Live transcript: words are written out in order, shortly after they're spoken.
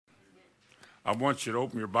I want you to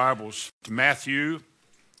open your Bibles to Matthew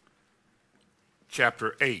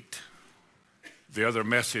chapter 8. The other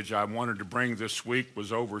message I wanted to bring this week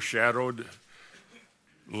was overshadowed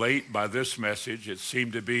late by this message. It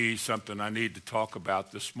seemed to be something I need to talk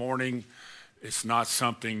about this morning. It's not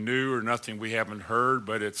something new or nothing we haven't heard,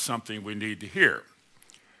 but it's something we need to hear.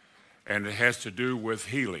 And it has to do with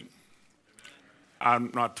healing.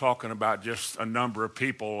 I'm not talking about just a number of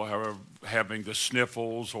people having the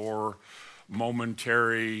sniffles or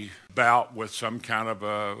momentary bout with some kind of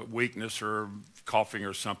a weakness or coughing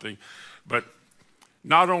or something. But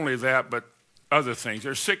not only that, but other things.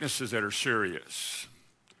 There's sicknesses that are serious.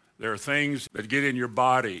 There are things that get in your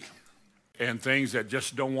body and things that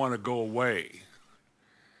just don't want to go away.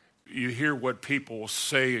 You hear what people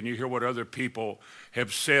say and you hear what other people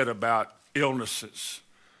have said about illnesses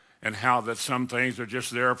and how that some things are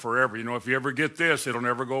just there forever. You know, if you ever get this, it'll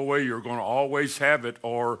never go away. You're going to always have it.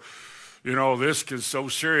 Or, you know, this is so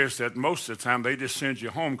serious that most of the time they just send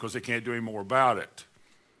you home because they can't do any more about it.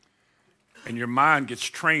 And your mind gets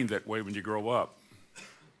trained that way when you grow up,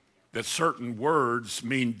 that certain words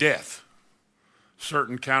mean death.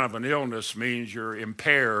 Certain kind of an illness means you're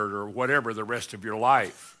impaired or whatever the rest of your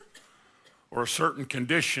life. Or a certain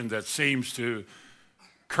condition that seems to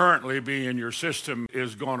currently be in your system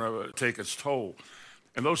is going to take its toll.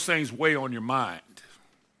 And those things weigh on your mind.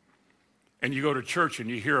 And you go to church and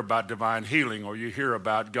you hear about divine healing or you hear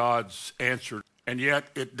about God's answer, and yet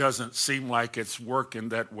it doesn't seem like it's working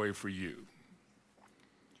that way for you.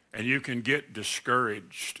 And you can get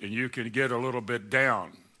discouraged and you can get a little bit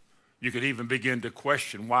down. You could even begin to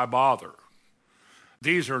question, why bother?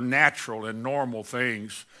 These are natural and normal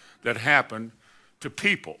things that happen to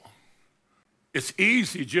people. It's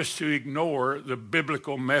easy just to ignore the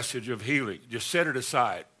biblical message of healing. Just set it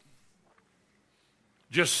aside.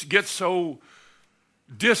 Just get so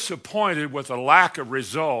disappointed with the lack of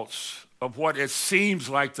results of what it seems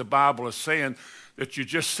like the Bible is saying that you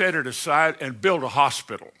just set it aside and build a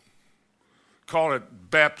hospital. Call it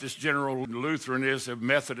Baptist, General Lutheranism,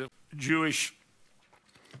 Methodist, Jewish.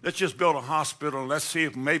 Let's just build a hospital and let's see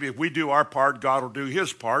if maybe if we do our part, God will do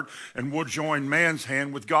his part, and we'll join man's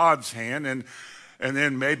hand with God's hand, and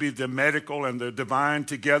then maybe the medical and the divine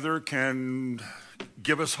together can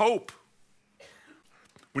give us hope.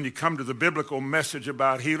 When you come to the biblical message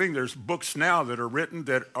about healing, there's books now that are written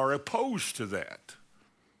that are opposed to that.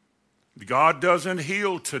 God doesn't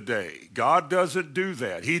heal today. God doesn't do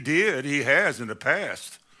that. He did. He has in the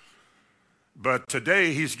past. But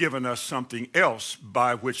today he's given us something else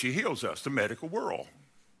by which he heals us, the medical world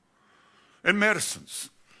and medicines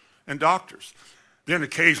and doctors. Then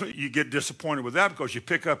occasionally you get disappointed with that because you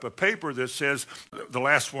pick up a paper that says, the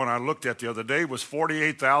last one I looked at the other day was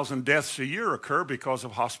 48,000 deaths a year occur because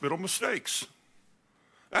of hospital mistakes.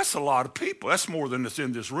 That's a lot of people. That's more than that's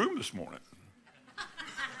in this room this morning.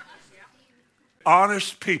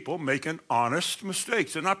 Honest people making honest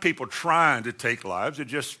mistakes. They're not people trying to take lives. They're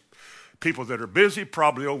just people that are busy,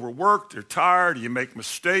 probably overworked. They're tired. You make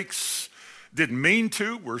mistakes. Didn't mean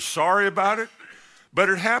to. We're sorry about it. But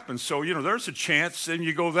it happens. So, you know, there's a chance, and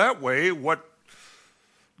you go that way, what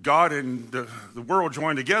God and the world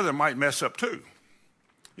join together might mess up too.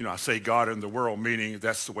 You know, I say God and the world, meaning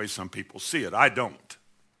that's the way some people see it. I don't.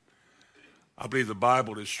 I believe the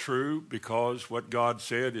Bible is true because what God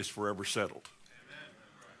said is forever settled.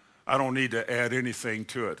 I don't need to add anything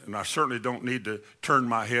to it, and I certainly don't need to turn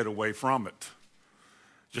my head away from it.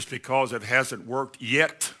 Just because it hasn't worked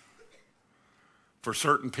yet for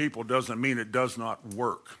certain people doesn't mean it does not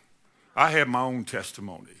work. I have my own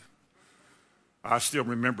testimony. I still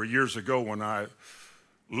remember years ago when I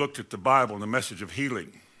looked at the Bible and the message of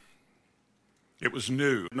healing. It was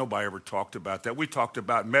new. Nobody ever talked about that. We talked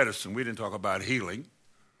about medicine. We didn't talk about healing.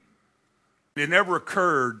 It never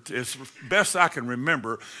occurred, as best I can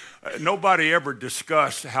remember, nobody ever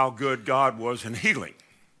discussed how good God was in healing.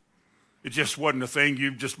 It just wasn't a thing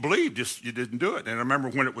you just believed, just you didn't do it. And I remember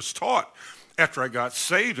when it was taught, after I got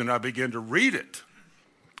saved and I began to read it,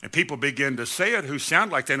 and people began to say it who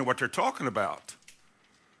sound like they know what they're talking about.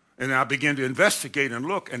 And I began to investigate and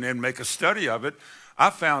look and then make a study of it. I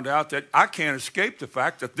found out that I can't escape the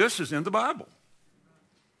fact that this is in the Bible.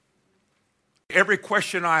 Every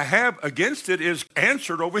question I have against it is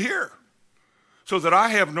answered over here, so that I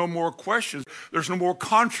have no more questions. There's no more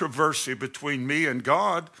controversy between me and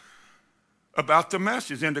God about the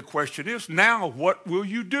message. And the question is, now what will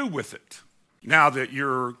you do with it? Now that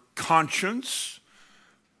your conscience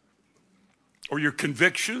or your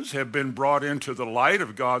convictions have been brought into the light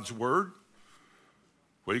of God's word,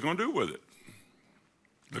 what are you going to do with it?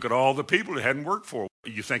 Look at all the people it hadn't worked for.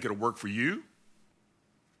 You think it'll work for you?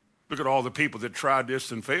 Look at all the people that tried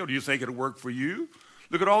this and failed. Do you think it'll work for you?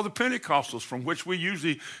 Look at all the Pentecostals from which we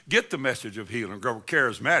usually get the message of healing.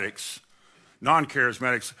 Charismatics,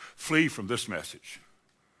 non-charismatics flee from this message.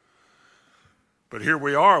 But here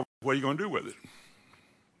we are. What are you going to do with it?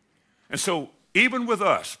 And so even with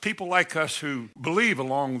us, people like us who believe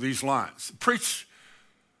along these lines, preach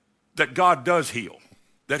that God does heal,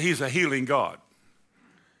 that he's a healing God,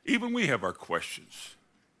 even we have our questions.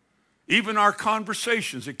 Even our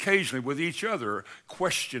conversations occasionally with each other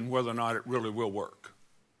question whether or not it really will work.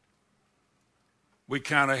 We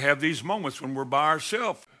kind of have these moments when we're by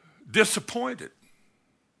ourselves, disappointed.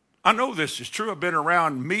 I know this is true. I've been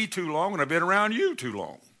around me too long, and I've been around you too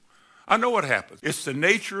long. I know what happens. It's the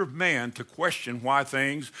nature of man to question why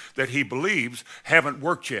things that he believes haven't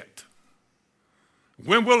worked yet.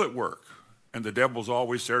 When will it work? And the devil's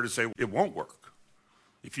always there to say it won't work.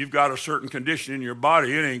 If you've got a certain condition in your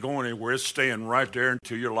body, it ain't going anywhere. It's staying right there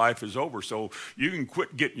until your life is over. So you can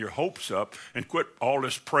quit getting your hopes up and quit all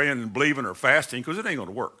this praying and believing or fasting, because it ain't going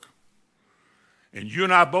to work. And you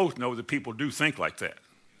and I both know that people do think like that.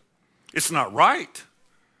 It's not right,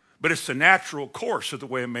 but it's the natural course of the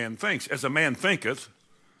way a man thinks. As a man thinketh,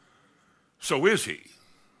 so is he.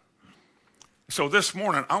 So this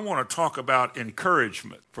morning, I want to talk about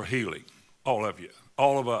encouragement for healing. All of you,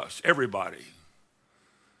 all of us, everybody.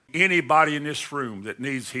 Anybody in this room that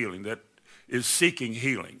needs healing, that is seeking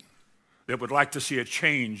healing, that would like to see a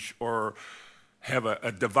change or have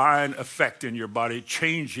a divine effect in your body,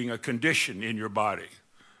 changing a condition in your body.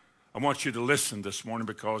 I want you to listen this morning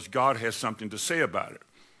because God has something to say about it.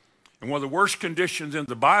 And one of the worst conditions in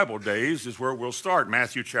the Bible days is where we'll start,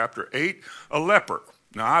 Matthew chapter 8, a leper.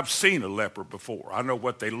 Now, I've seen a leper before. I know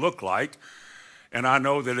what they look like, and I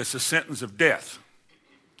know that it's a sentence of death.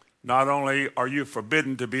 Not only are you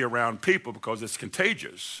forbidden to be around people because it's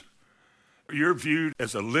contagious, you're viewed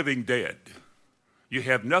as a living dead. You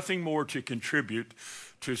have nothing more to contribute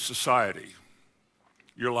to society.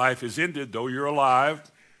 Your life is ended, though you're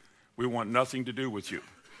alive. We want nothing to do with you.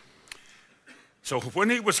 So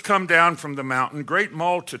when he was come down from the mountain, great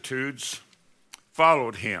multitudes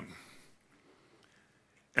followed him.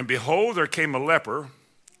 And behold, there came a leper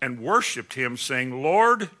and worshipped him, saying,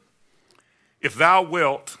 Lord, if thou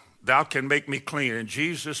wilt, thou can make me clean. And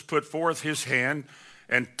Jesus put forth his hand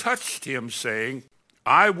and touched him, saying,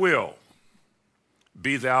 I will,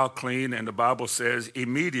 be thou clean. And the Bible says,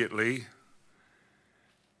 immediately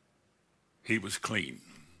he was clean.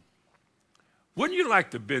 Wouldn't you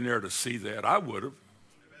like to have been there to see that? I would have.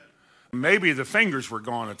 Maybe the fingers were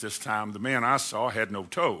gone at this time. The man I saw had no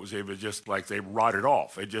toes. It was just like they rotted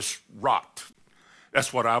off. They just rot.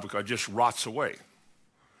 That's what I would call, just rots away.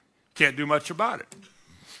 Can't do much about it.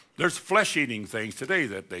 There's flesh-eating things today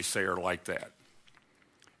that they say are like that.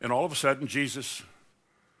 And all of a sudden, Jesus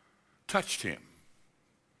touched him.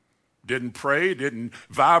 Didn't pray, didn't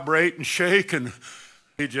vibrate and shake, and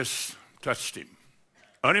he just touched him.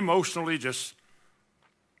 Unemotionally, just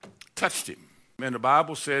touched him. And the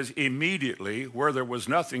Bible says immediately, where there was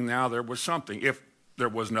nothing, now there was something, if there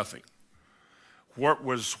was nothing. What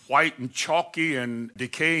was white and chalky and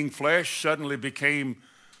decaying flesh suddenly became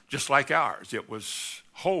just like ours. It was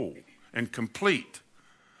whole and complete,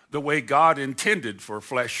 the way God intended for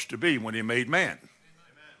flesh to be when he made man. Amen.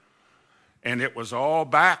 And it was all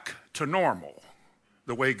back to normal,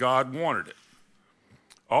 the way God wanted it.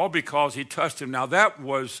 All because he touched him. Now that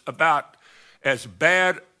was about as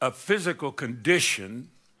bad a physical condition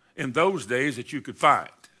in those days that you could find,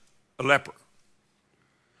 a leper.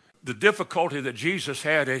 The difficulty that Jesus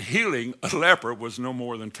had at healing a leper was no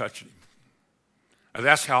more than touching him. And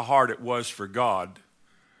that's how hard it was for God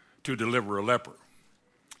to deliver a leper.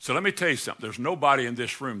 So let me tell you something. There's nobody in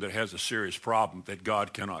this room that has a serious problem that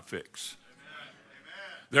God cannot fix.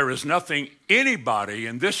 Amen. There is nothing anybody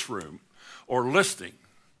in this room or listening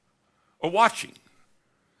or watching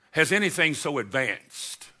has anything so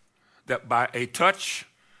advanced that by a touch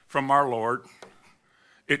from our Lord,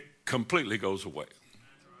 it completely goes away.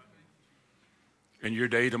 And your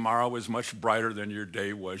day tomorrow is much brighter than your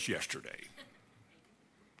day was yesterday.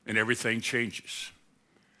 And everything changes.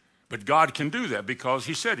 But God can do that because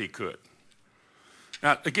he said he could.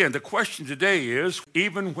 Now, again, the question today is,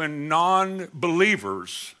 even when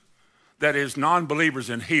non-believers, that is, non-believers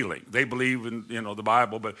in healing, they believe in, the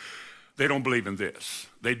Bible, but they don't believe in this.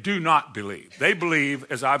 They do not believe. They believe,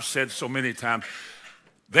 as I've said so many times,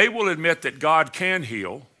 they will admit that God can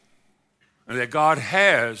heal and that God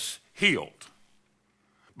has healed.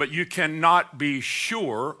 But you cannot be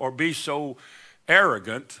sure or be so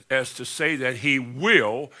arrogant as to say that he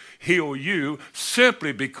will heal you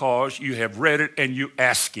simply because you have read it and you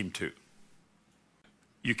ask him to.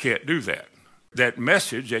 You can't do that. That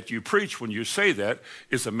message that you preach when you say that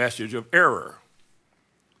is a message of error.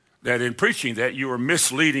 That in preaching that you are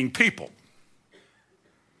misleading people.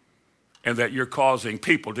 And that you're causing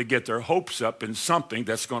people to get their hopes up in something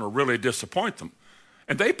that's going to really disappoint them.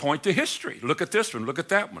 And they point to history. Look at this one, look at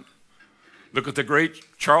that one. Look at the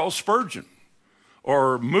great Charles Spurgeon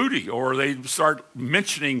or Moody, or they start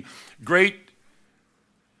mentioning great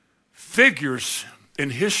figures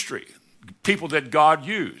in history, people that God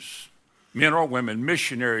used, men or women,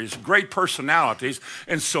 missionaries, great personalities,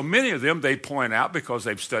 and so many of them they point out because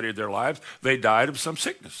they've studied their lives, they died of some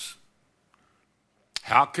sickness.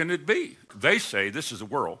 How can it be? They say, this is the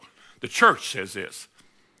world. The church says this.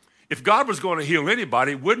 If God was going to heal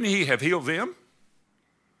anybody, wouldn't he have healed them?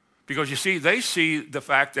 Because you see, they see the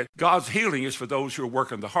fact that God's healing is for those who are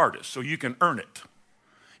working the hardest, so you can earn it.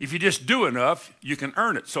 If you just do enough, you can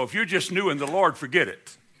earn it. So if you're just new in the Lord, forget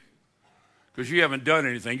it. Because you haven't done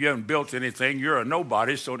anything, you haven't built anything, you're a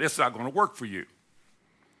nobody, so it's not going to work for you.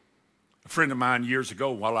 A friend of mine years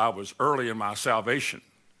ago, while I was early in my salvation,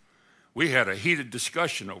 we had a heated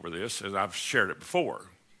discussion over this, as I've shared it before,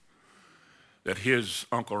 that his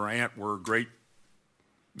uncle or aunt were great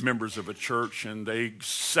members of a church, and they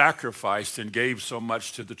sacrificed and gave so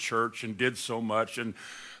much to the church and did so much, and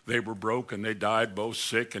they were broke and they died both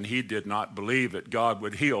sick, and he did not believe that God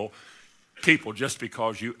would heal people just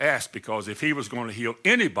because you asked, because if he was going to heal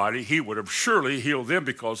anybody, he would have surely healed them,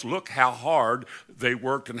 because look how hard they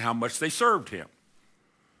worked and how much they served him.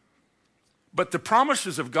 But the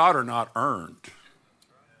promises of God are not earned.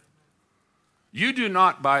 You do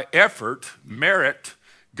not by effort merit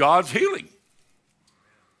God's healing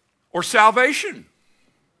or salvation.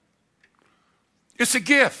 It's a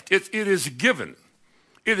gift. It is given.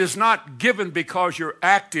 It is not given because you're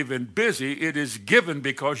active and busy. It is given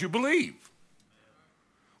because you believe.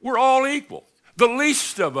 We're all equal. The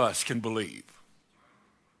least of us can believe.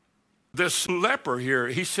 This leper here,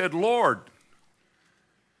 he said, Lord,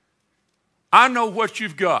 I know what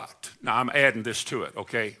you've got. Now, I'm adding this to it,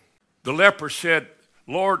 okay? The leper said,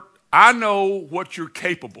 Lord, I know what you're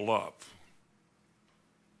capable of.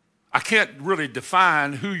 I can't really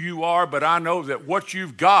define who you are, but I know that what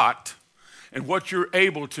you've got and what you're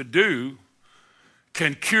able to do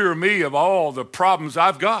can cure me of all the problems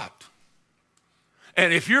I've got.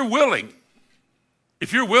 And if you're willing,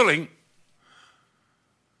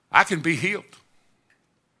 I can be healed.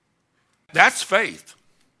 That's faith.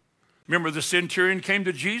 Remember the centurion came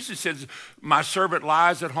to Jesus and said, my servant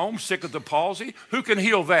lies at home, sick of the palsy. Who can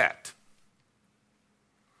heal that?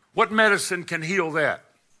 What medicine can heal that?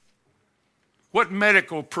 What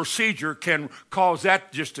medical procedure can cause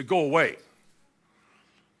that just to go away?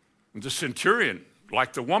 The centurion,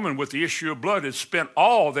 like the woman with the issue of blood, had spent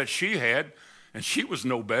all that she had, and she was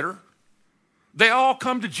no better. They all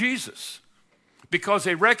come to Jesus because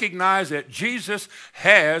they recognize that Jesus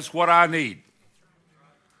has what I need.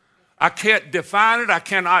 I can't define it. I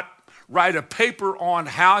cannot write a paper on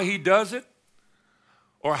how he does it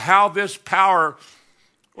or how this power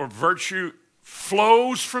or virtue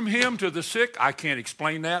flows from him to the sick. I can't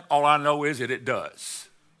explain that. All I know is that it does.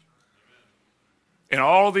 And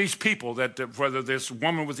all these people, that whether this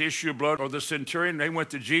woman with the issue of blood or the centurion, they went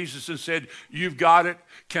to Jesus and said, you've got it.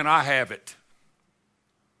 Can I have it?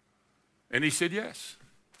 And he said, yes.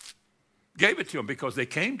 Gave it to them because they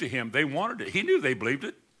came to him. They wanted it. He knew they believed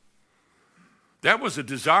it. That was a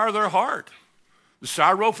desire of their heart. The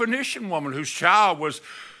Syrophoenician woman whose child was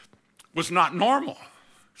not normal.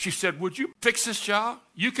 She said, would you fix this child?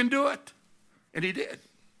 You can do it. And he did.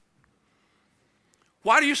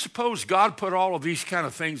 Why do you suppose God put all of these kind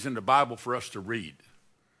of things in the Bible for us to read?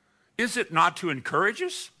 Is it not to encourage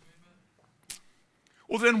us?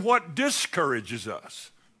 Well, then what discourages us?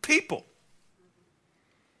 People.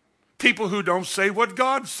 People who don't say what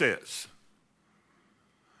God says.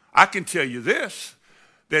 I can tell you this,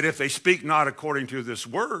 that if they speak not according to this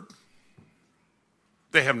word,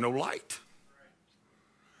 they have no light.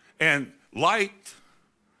 And light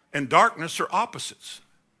and darkness are opposites.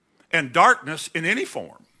 And darkness in any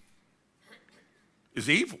form is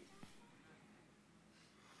evil.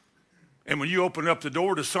 And when you open up the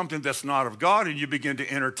door to something that's not of God and you begin to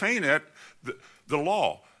entertain it, the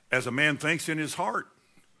law, as a man thinks in his heart,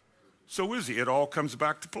 so is he. It all comes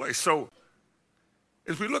back to play. So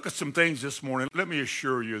as we look at some things this morning, let me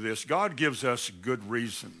assure you this. God gives us good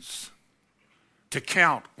reasons to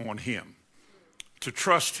count on him, to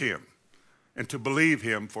trust him, and to believe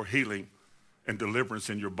him for healing and deliverance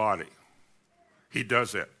in your body. He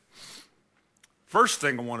does that. First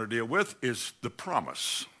thing I want to deal with is the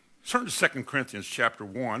promise. Turn to 2 Corinthians chapter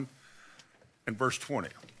 1 and verse 20.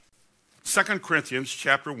 2 Corinthians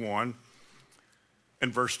chapter 1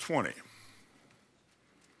 and verse 20.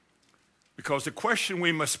 Because the question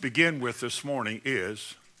we must begin with this morning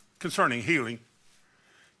is, concerning healing,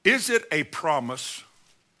 is it a promise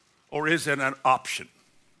or is it an option?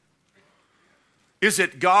 Is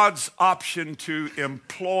it God's option to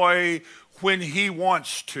employ when he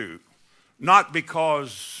wants to? Not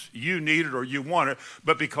because you need it or you want it,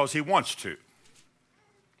 but because he wants to.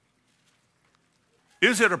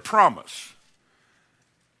 Is it a promise?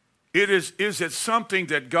 Is it something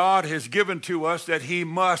that God has given to us that he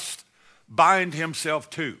must bind himself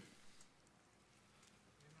to?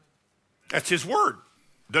 That's his word.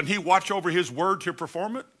 Doesn't he watch over his word to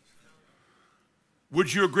perform it?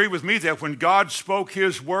 Would you agree with me that when God spoke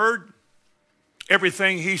his word,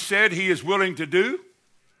 everything he said he is willing to do?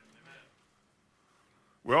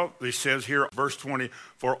 Well, he says here, verse 20,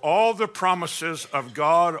 for all the promises of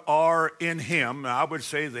God are in him. Now, I would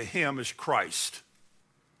say the him is Christ.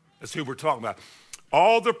 That's who we're talking about.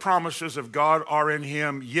 All the promises of God are in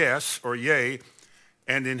him, yes, or yea,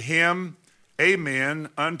 and in him, amen,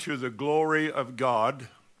 unto the glory of God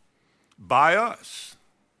by us.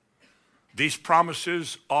 These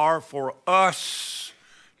promises are for us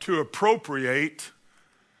to appropriate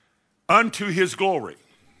unto his glory.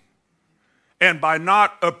 And by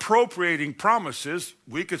not appropriating promises,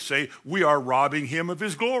 we could say we are robbing him of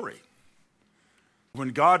his glory. When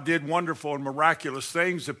God did wonderful and miraculous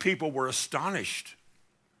things, the people were astonished.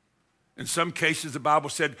 In some cases, the Bible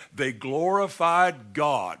said they glorified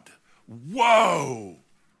God. Whoa!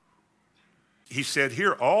 He said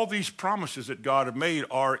here, all these promises that God had made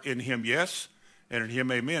are in him, yes, and in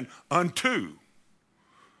him, amen, unto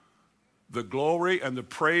the glory and the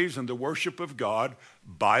praise and the worship of God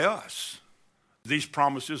by us. These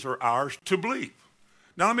promises are ours to believe.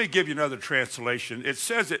 Now, let me give you another translation. It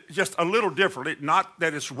says it just a little differently, not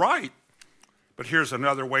that it's right, but here's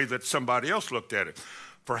another way that somebody else looked at it.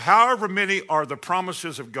 For however many are the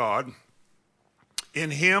promises of God, in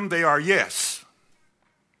him they are yes.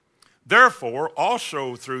 Therefore,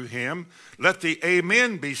 also through him, let the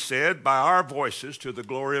amen be said by our voices to the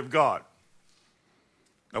glory of God.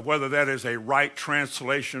 Now, whether that is a right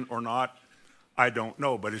translation or not, I don't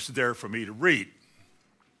know, but it's there for me to read.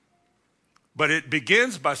 But it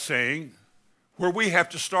begins by saying where we have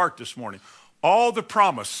to start this morning. All the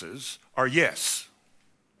promises are yes.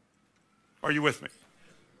 Are you with me?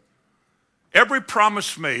 Every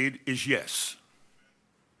promise made is yes.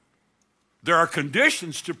 There are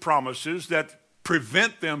conditions to promises that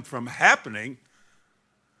prevent them from happening,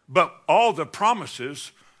 but all the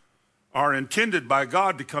promises are intended by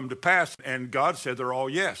God to come to pass, and God said they're all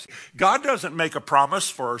yes. God doesn't make a promise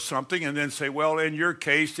for something and then say, well, in your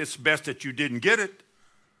case, it's best that you didn't get it.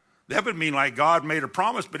 That would mean like God made a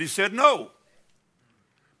promise, but he said no.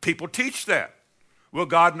 People teach that. Well,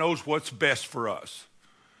 God knows what's best for us.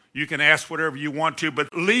 You can ask whatever you want to,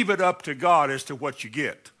 but leave it up to God as to what you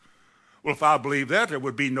get. Well, if I believe that, there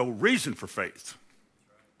would be no reason for faith.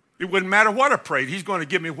 It wouldn't matter what I prayed. He's going to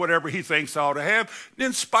give me whatever he thinks I ought to have,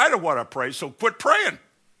 in spite of what I pray. So quit praying.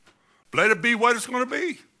 Let it be what it's going to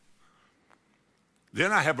be.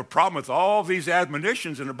 Then I have a problem with all these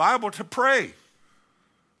admonitions in the Bible to pray.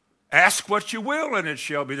 Ask what you will, and it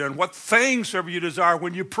shall be done. What things soever you desire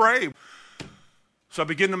when you pray. So I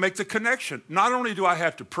begin to make the connection. Not only do I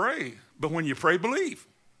have to pray, but when you pray, believe.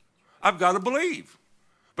 I've got to believe.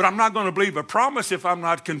 But I'm not going to believe a promise if I'm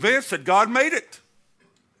not convinced that God made it.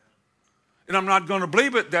 And I'm not going to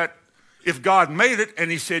believe it that if God made it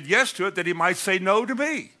and he said yes to it, that he might say no to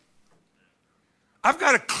me. I've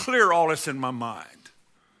got to clear all this in my mind.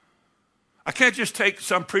 I can't just take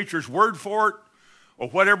some preacher's word for it or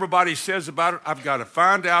what everybody says about it. I've got to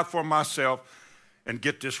find out for myself and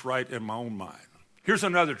get this right in my own mind. Here's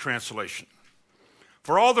another translation.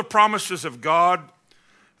 For all the promises of God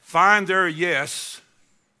find their yes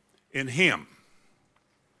in him.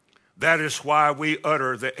 That is why we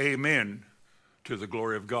utter the amen to the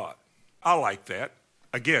glory of God. I like that.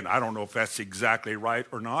 Again, I don't know if that's exactly right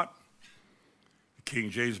or not. The King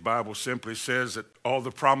James Bible simply says that all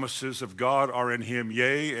the promises of God are in him,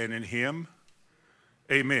 yea, and in him,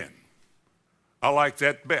 amen. I like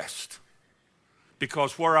that best.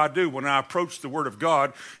 Because what I do when I approach the Word of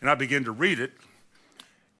God and I begin to read it,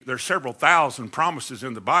 there's several thousand promises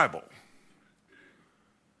in the Bible.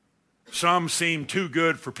 Some seem too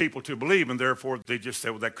good for people to believe, and therefore they just say,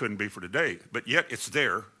 well, that couldn't be for today. But yet it's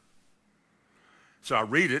there. So I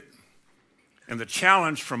read it, and the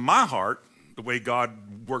challenge from my heart, the way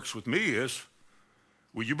God works with me is,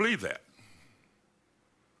 will you believe that?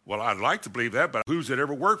 Well, I'd like to believe that, but who's it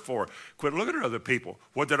ever worked for? Quit looking at other people.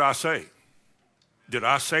 What did I say? Did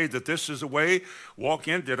I say that this is the way? Walk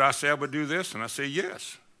in, did I say I would do this? And I say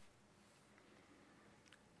yes.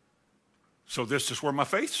 So this is where my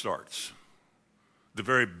faith starts. The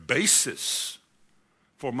very basis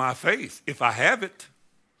for my faith, if I have it,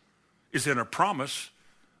 is in a promise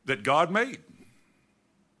that God made.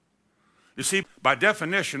 You see, by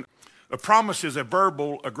definition, a promise is a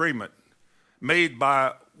verbal agreement made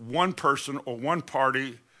by one person or one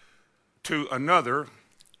party to another,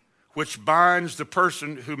 which binds the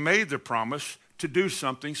person who made the promise to do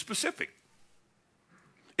something specific.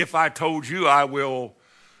 If I told you I will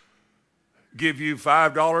give you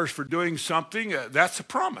 $5 for doing something, that's a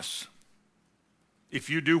promise. If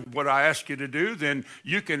you do what I ask you to do, then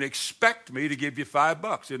you can expect me to give you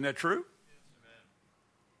 $5. Isn't that true?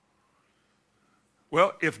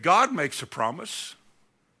 Well, if God makes a promise,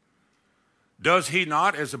 does he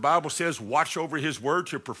not, as the Bible says, watch over his word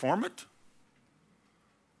to perform it?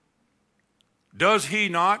 Does he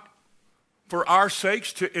not, for our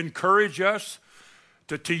sakes, to encourage us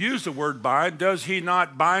to use the word bind, does he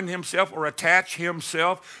not bind himself or attach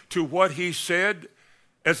himself to what he said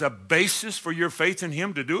as a basis for your faith in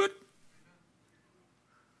him to do it?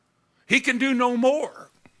 He can do no more.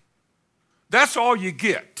 That's all you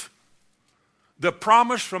get. The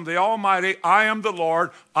promise from the Almighty, I am the Lord,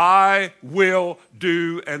 I will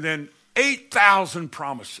do, and then 8,000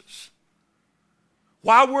 promises.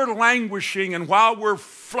 While we're languishing and while we're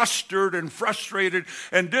flustered and frustrated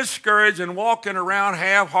and discouraged and walking around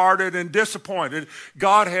half-hearted and disappointed,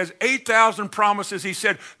 God has 8,000 promises. He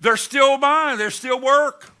said, they're still mine. They're still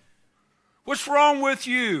work. What's wrong with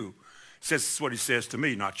you? This is what he says to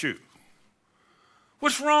me, not you.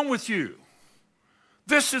 What's wrong with you?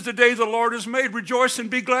 This is the day the Lord has made. Rejoice and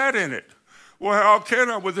be glad in it. Well, how can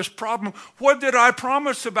I with this problem? What did I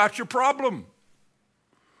promise about your problem?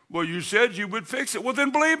 Well, you said you would fix it. Well,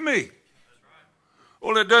 then believe me.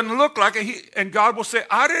 Well, it doesn't look like it. And God will say,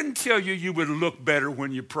 I didn't tell you you would look better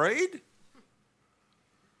when you prayed.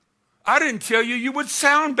 I didn't tell you you would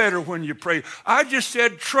sound better when you prayed. I just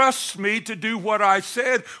said, trust me to do what I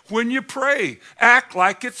said when you pray. Act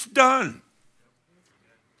like it's done.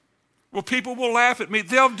 Well, people will laugh at me.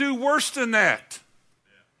 They'll do worse than that.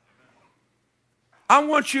 I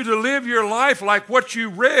want you to live your life like what you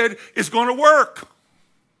read is going to work.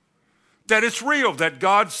 That it's real, that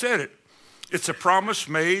God said it. It's a promise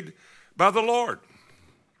made by the Lord.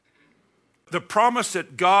 The promise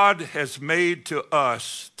that God has made to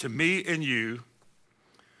us, to me and you,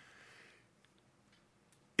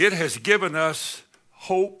 it has given us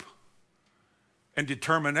hope and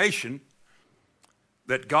determination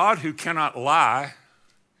that God, who cannot lie,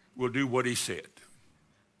 will do what he said.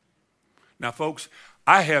 Now, folks,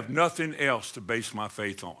 I have nothing else to base my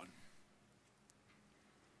faith on.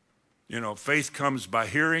 You know, faith comes by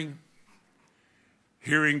hearing,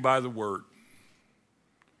 hearing by the word.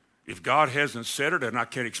 If God hasn't said it, then I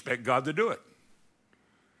can't expect God to do it.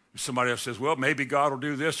 If somebody else says, well, maybe God will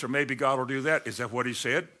do this or maybe God will do that, is that what he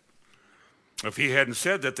said? If he hadn't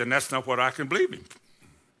said that, then that's not what I can believe him.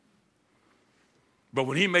 But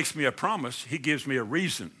when he makes me a promise, he gives me a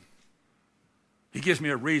reason. He gives me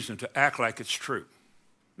a reason to act like it's true.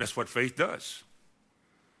 That's what faith does.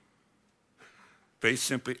 Faith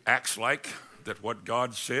simply acts like that what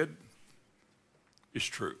God said is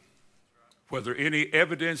true. Whether any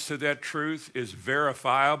evidence to that truth is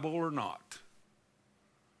verifiable or not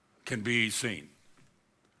can be seen.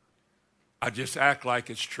 I just act like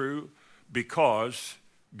it's true because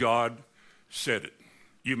God said it.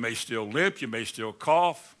 You may still limp, you may still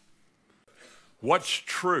cough. What's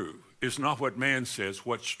true is not what man says.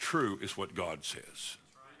 What's true is what God says.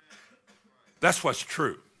 That's what's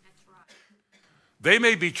true. They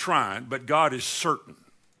may be trying, but God is certain.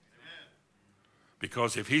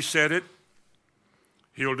 Because if he said it,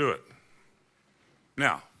 he'll do it.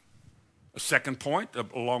 Now, a second point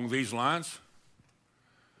along these lines.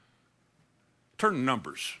 Turn to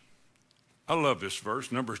Numbers. I love this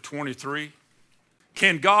verse, Numbers 23.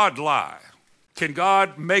 Can God lie? Can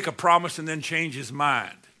God make a promise and then change his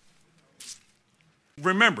mind?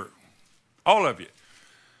 Remember, all of you,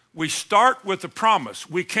 we start with the promise.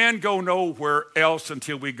 We can go nowhere else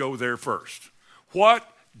until we go there first. What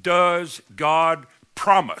does God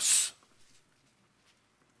promise?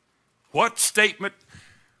 What statement,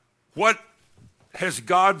 what has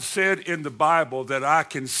God said in the Bible that I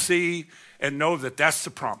can see and know that that's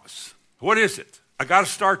the promise? What is it? I got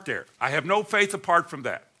to start there. I have no faith apart from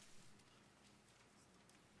that.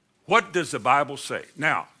 What does the Bible say?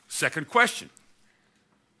 Now, second question.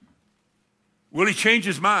 Will he change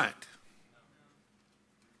his mind?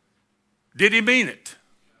 Did he mean it?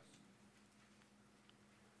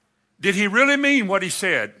 Did he really mean what he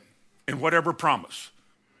said in whatever promise?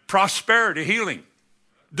 Prosperity, healing,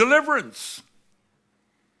 deliverance,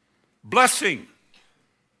 blessing,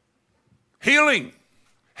 healing,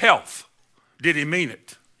 health. Did he mean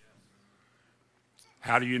it?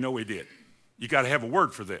 How do you know he did? You got to have a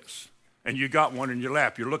word for this. And you got one in your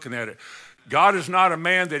lap. You're looking at it. God is not a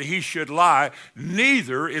man that he should lie,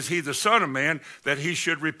 neither is he the son of man that he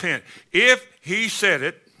should repent. If he said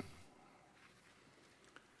it,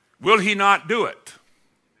 will he not do it?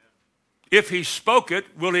 If he spoke it,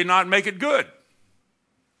 will he not make it good?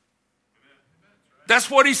 That's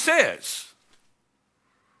what he says.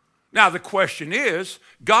 Now the question is,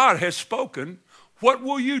 God has spoken, what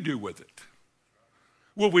will you do with it?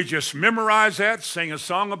 Will we just memorize that, sing a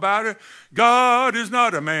song about it? God is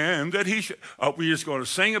not a man that he should. Are we just going to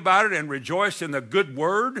sing about it and rejoice in the good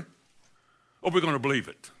word? Or are we going to believe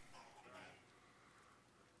it?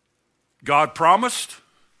 God promised,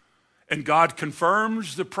 and God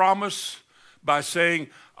confirms the promise by saying,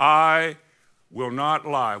 I will not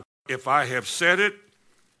lie. If I have said it,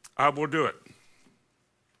 I will do it.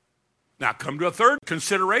 Now come to a third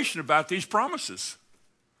consideration about these promises.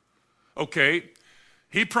 Okay.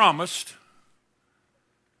 He promised,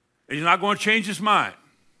 and he's not going to change his mind.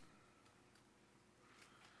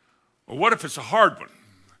 Well, what if it's a hard one?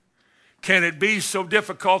 Can it be so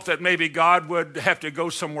difficult that maybe God would have to go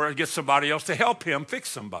somewhere and get somebody else to help him fix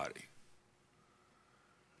somebody?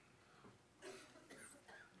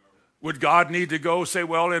 Would God need to go say,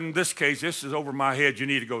 well, in this case, this is over my head, you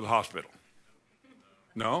need to go to the hospital?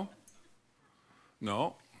 No.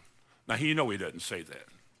 Now, you know he doesn't say that.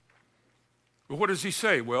 But what does he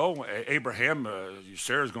say? Well, Abraham,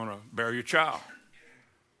 Sarah's going to bear your child.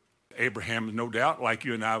 Abraham, no doubt, like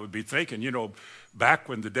you and I would be thinking, back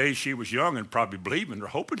when the day she was young and probably believing or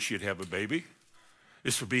hoping she'd have a baby,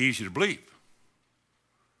 this would be easy to believe.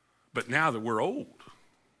 But now that we're old,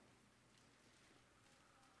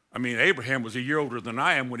 Abraham was a year older than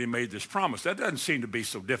I am when he made this promise. That doesn't seem to be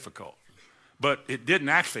so difficult. But it didn't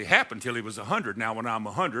actually happen until he was 100. Now, when I'm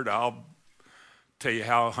 100, I'll tell you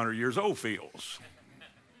how 100 years old feels.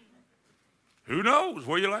 Who knows?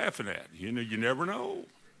 What are you laughing at? You never know.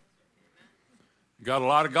 Got a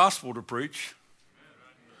lot of gospel to preach.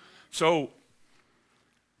 So,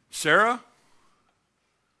 Sarah,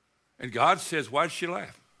 and God says, why did she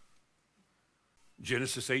laugh?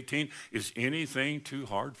 Genesis 18, is anything too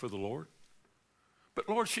hard for the Lord? But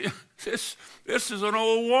Lord, this is an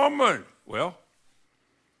old woman. Well,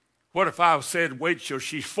 what if I said, wait till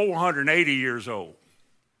she's 480 years old?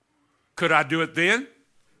 Could I do it then?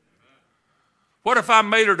 What if I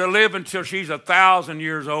made her to live until she's 1,000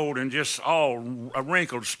 years old and just all a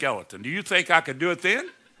wrinkled skeleton? Do you think I could do it then?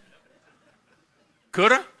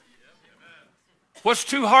 Could I? What's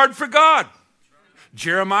too hard for God?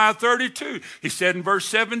 Jeremiah 32, he said in verse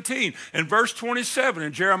 17, and verse 27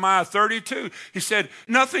 in Jeremiah 32, he said,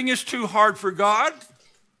 nothing is too hard for God.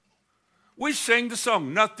 We sing the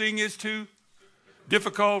song, nothing is too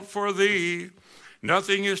difficult for thee.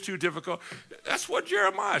 Nothing is too difficult. That's what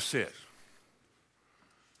Jeremiah said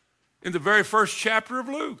in the very first chapter of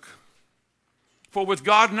Luke. For with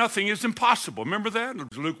God, nothing is impossible. Remember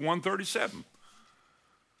that? Luke 1:37.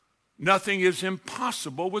 Nothing is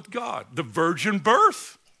impossible with God. The virgin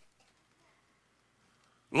birth.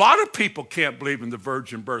 A lot of people can't believe in the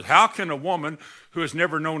virgin birth. How can a woman who has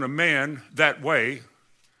never known a man that way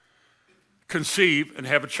conceive and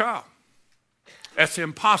have a child? That's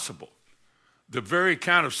impossible. The very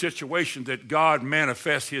kind of situation that God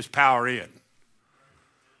manifests his power in.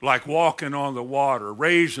 Like walking on the water,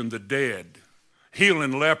 raising the dead,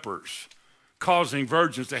 healing lepers, causing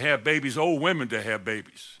virgins to have babies, old women to have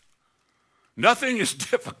babies. Nothing is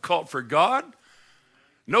difficult for God.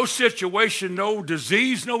 No situation, no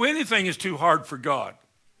disease, no anything is too hard for God.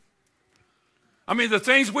 The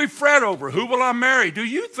things we fret over, who will I marry? Do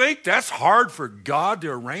you think that's hard for God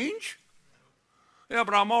to arrange? Yeah,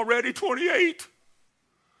 but I'm already 28.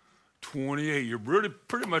 28, you're really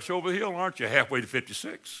pretty much over the hill, aren't you? Halfway to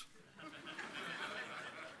 56.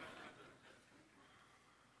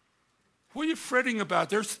 What are you fretting about?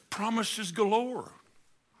 There's promises galore.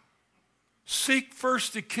 Seek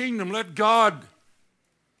first the kingdom. Let God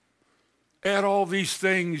add all these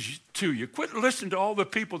things to you. Quit listening to all the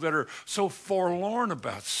people that are so forlorn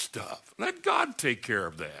about stuff. Let God take care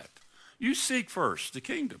of that. You seek first the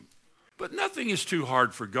kingdom. But nothing is too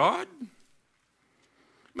hard for God.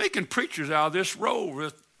 Making preachers out of this row,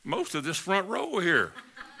 with most of this front row here.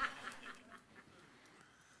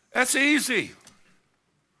 That's easy.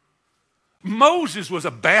 Moses was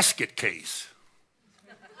a basket case.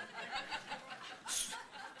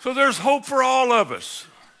 So there's hope for all of us.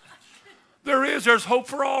 There is. There's hope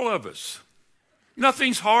for all of us.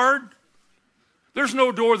 Nothing's hard. There's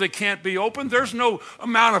no door that can't be opened. There's no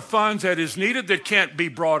amount of funds that is needed that can't be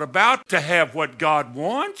brought about to have what God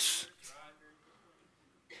wants.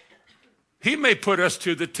 He may put us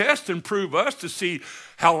to the test and prove us to see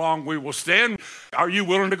how long we will stand. Are you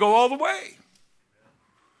willing to go all the way?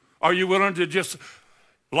 Are you willing to just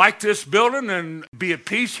like this building and be at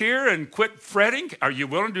peace here and quit fretting? Are you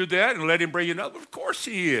willing to do that and let him bring you another? Of course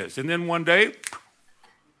he is. And then one day,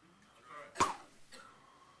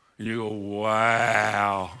 and you go,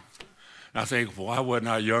 wow. And I think, why wasn't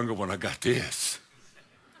I younger when I got this?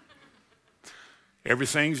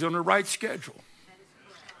 Everything's on the right schedule.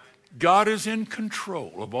 God is in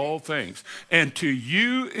control of all things. And to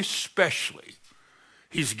you especially,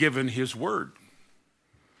 he's given his word.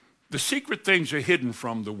 The secret things are hidden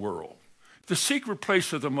from the world. The secret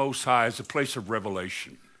place of the Most High is a place of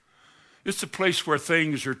revelation. It's a place where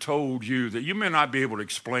things are told you that you may not be able to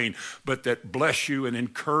explain, but that bless you and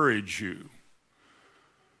encourage you.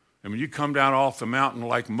 And when you come down off the mountain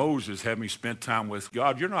like Moses, having spent time with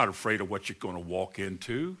God, you're not afraid of what you're going to walk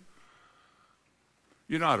into.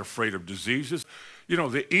 You're not afraid of diseases. You know,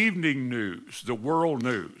 the evening news, the world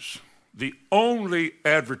news, the only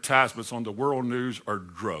advertisements on the world news are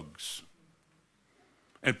drugs.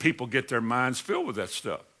 And people get their minds filled with that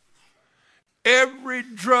stuff. Every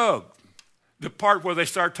drug, the part where they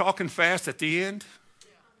start talking fast at the end,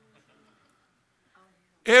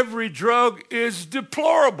 every drug is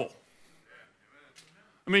deplorable.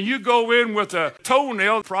 I mean, you go in with a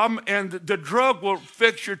toenail problem and the drug will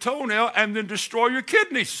fix your toenail and then destroy your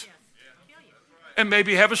kidneys. And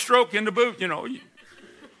maybe have a stroke in the boot, you know.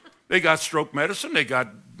 They got stroke medicine. They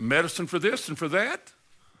got medicine for this and for that.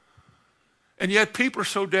 And yet people are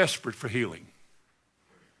so desperate for healing.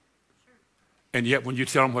 And yet when you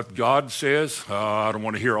tell them what God says, I don't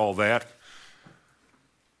want to hear all that.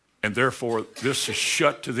 And therefore, this is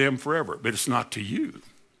shut to them forever. But it's not to you. Amen.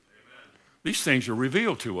 These things are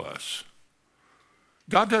revealed to us.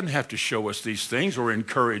 God doesn't have to show us these things or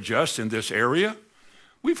encourage us in this area.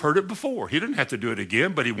 We've heard it before. He didn't have to do it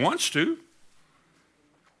again, but he wants to.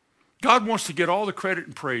 God wants to get all the credit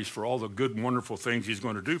and praise for all the good, wonderful things he's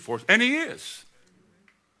going to do for us, and he is.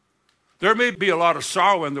 There may be a lot of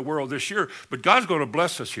sorrow in the world this year, but God's going to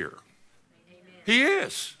bless us here. Amen. He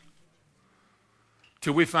is.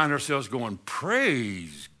 Till we find ourselves going,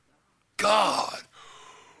 praise God.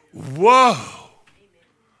 Whoa. Amen.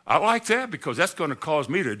 I like that because that's going to cause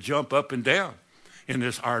me to jump up and down. In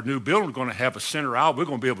this, our new building, we're going to have a center aisle. We're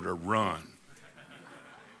going to be able to run.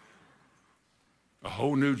 A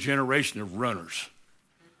whole new generation of runners.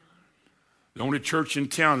 The only church in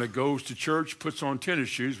town that goes to church, puts on tennis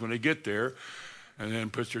shoes when they get there, and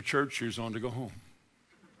then puts their church shoes on to go home.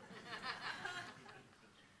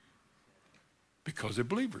 Because they're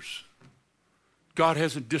believers. God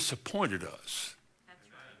hasn't disappointed us.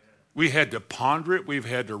 We had to ponder it. We've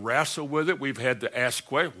had to wrestle with it. We've had to ask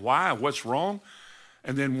questions. Why? What's wrong?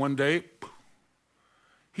 And then one day,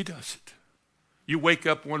 he does it. You wake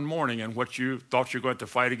up one morning and what you thought you're going to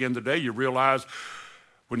fight again today, you realize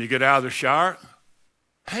when you get out of the shower,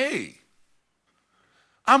 hey,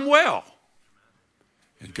 I'm well.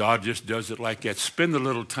 And God just does it like that. Spend a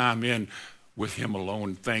little time in with him alone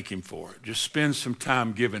and thank him for it. Just spend some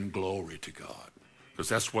time giving glory to God because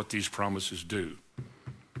that's what these promises do.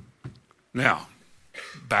 Now,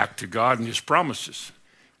 back to God and his promises.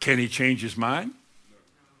 Can he change his mind?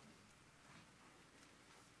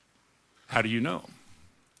 How do you know?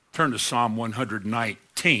 Turn to Psalm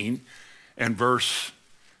 119 and verse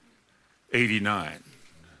 89.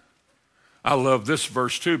 I love this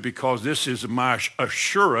verse too because this is my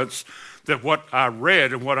assurance that what I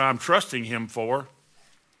read and what I'm trusting him for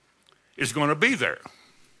is going to be there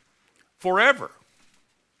forever.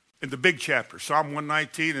 In the big chapter, Psalm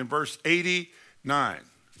 119 and verse 89.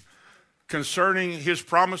 Concerning his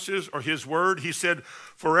promises or his word, he said,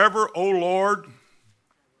 forever, O Lord,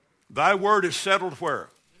 thy word is settled where?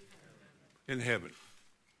 In heaven.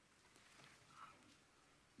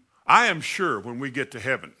 I am sure when we get to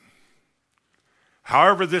heaven,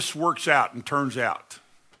 however this works out and turns out,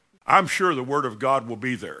 I'm sure the word of God will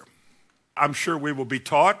be there. I'm sure we will be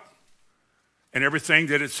taught, and everything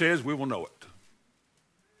that it says, we will know it.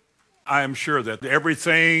 I am sure that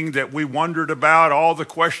everything that we wondered about, all the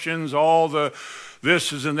questions, all the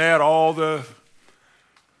this and that, all the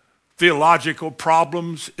theological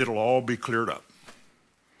problems, it'll all be cleared up.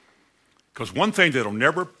 Because one thing that'll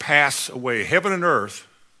never pass away, heaven and earth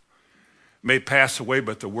may pass away,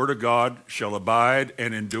 but the word of God shall abide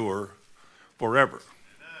and endure forever.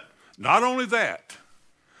 Amen. Not only that,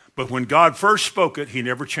 but when God first spoke it, he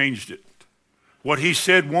never changed it. What he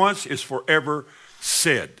said once is forever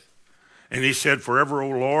said. And he said, forever, O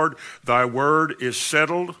Lord, thy word is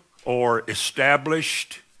settled or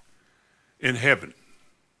established in heaven.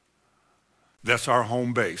 That's our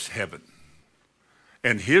home base, heaven.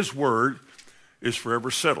 And his word is forever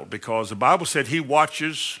settled because the Bible said he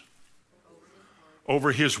watches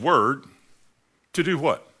over his word to do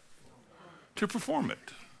what? To perform it.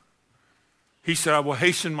 He said, I will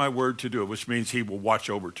hasten my word to do it, which means he will watch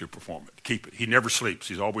over to perform it, keep it. He never sleeps.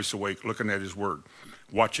 He's always awake looking at his word,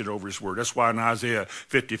 watching over his word. That's why in Isaiah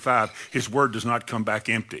 55, his word does not come back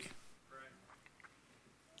empty.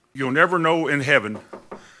 You'll never know in heaven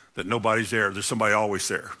that nobody's there. There's somebody always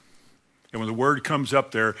there. And when the word comes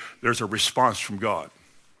up there, there's a response from God.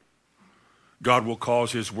 God will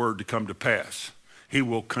cause his word to come to pass. He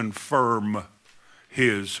will confirm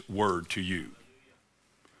his word to you.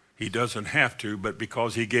 He doesn't have to, but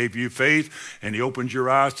because he gave you faith and he opened your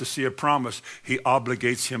eyes to see a promise, he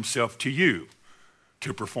obligates himself to you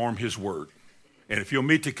to perform his word. And if you'll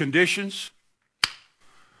meet the conditions,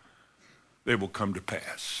 they will come to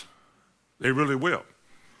pass. They really will.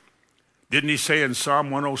 Didn't he say in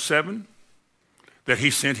Psalm 107 that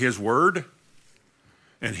he sent his word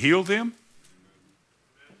and healed them?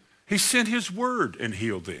 He sent his word and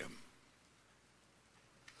healed them.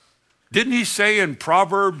 Didn't he say in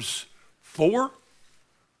Proverbs 4,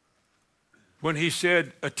 when he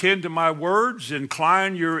said, attend to my words,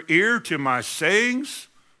 incline your ear to my sayings,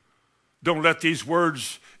 don't let these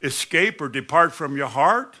words escape or depart from your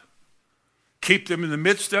heart, keep them in the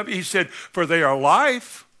midst of you. He said, for they are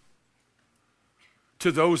life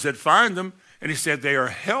to those that find them. And he said, they are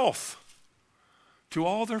health to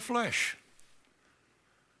all their flesh.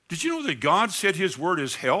 Did you know that God said his word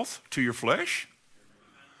is health to your flesh?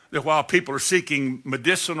 That while people are seeking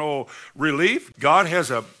medicinal relief, God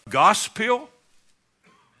has a gospel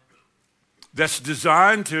that's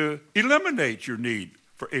designed to eliminate your need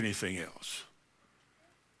for anything else.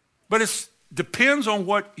 But it depends on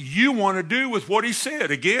what you want to do with what he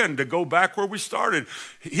said. Again, to go back where we started,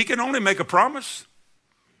 he can only make a promise.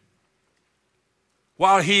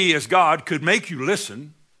 While he, as God, could make you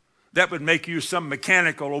listen, that would make you some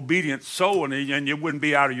mechanical, obedient soul, and you wouldn't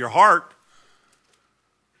be out of your heart.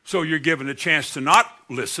 So you're given a chance to not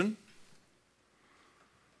listen,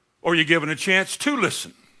 or you're given a chance to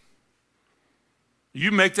listen.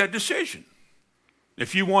 You make that decision.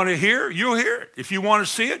 If you want to hear, you'll hear it. If you want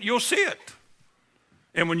to see it, you'll see it.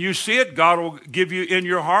 And when you see it, God will give you in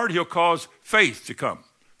your heart, he'll cause faith to come.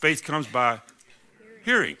 Faith comes by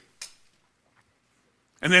hearing.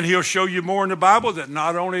 And then he'll show you more in the Bible that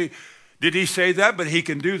not only did he say that, but he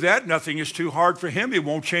can do that. Nothing is too hard for him. He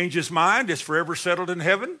won't change his mind. It's forever settled in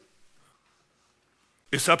heaven.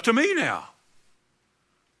 It's up to me now.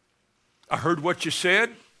 I heard what you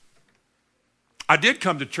said. I did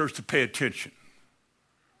come to church to pay attention.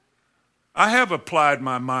 I have applied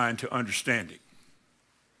my mind to understanding.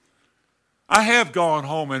 I have gone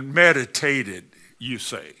home and meditated, you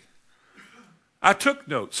say. I took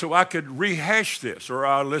notes so I could rehash this, or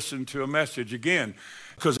I'll listen to a message again.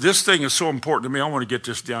 Because this thing is so important to me, I want to get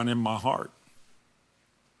this down in my heart.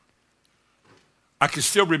 I can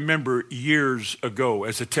still remember years ago,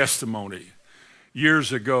 as a testimony,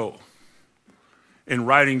 years ago, in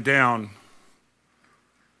writing down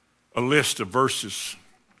a list of verses.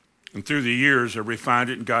 And through the years, I refined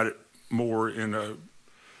it and got it more in the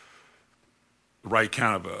right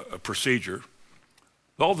kind of a procedure.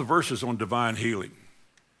 All the verses on divine healing.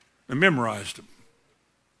 I memorized them.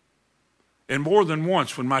 And more than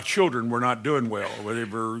once, when my children were not doing well, whether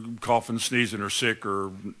they were coughing, sneezing, or sick,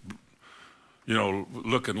 or,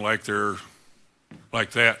 looking like they're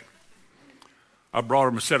like that, I brought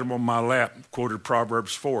them and set them on my lap, quoted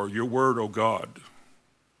Proverbs 4, your word, O God.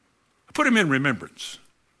 I put them in remembrance.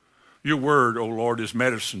 Your word, O Lord, is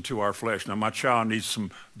medicine to our flesh. Now, my child needs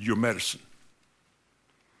your medicine.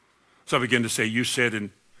 So I began to say, you said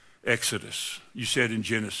in Exodus, you said in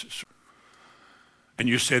Genesis, and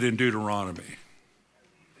you said in Deuteronomy,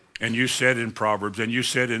 and you said in Proverbs, and you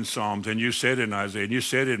said in Psalms, and you said in Isaiah, and you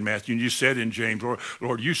said in Matthew, and you said in James.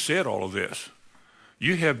 Lord, you said all of this.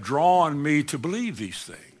 You have drawn me to believe these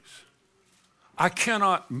things. I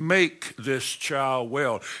cannot make this child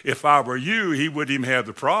well. If I were you, he wouldn't even have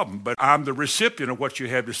the problem, but I'm the recipient of what you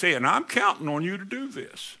have to say, and I'm counting on you to do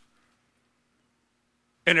this.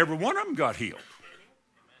 And every one of them got healed.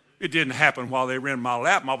 It didn't happen while they were in my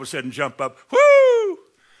lap and all of a sudden jump up, whoo!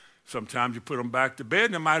 Sometimes you put them back to bed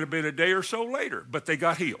and it might have been a day or so later, but they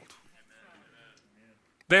got healed.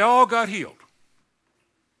 They all got healed.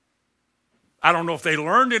 I don't know if they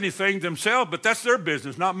learned anything themselves, but that's their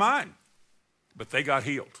business, not mine. But they got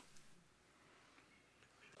healed.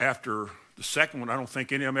 after the second one, I don't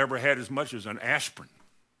think any of them ever had as much as an aspirin,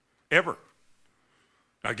 ever.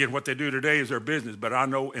 Again, what they do today is their business, but I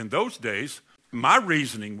know in those days, my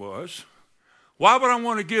reasoning was, why would I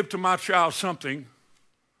want to give to my child something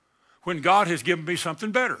when God has given me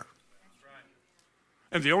something better?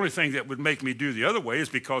 And the only thing that would make me do the other way is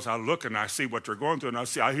because I look and I see what they're going through, and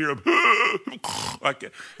I hear them like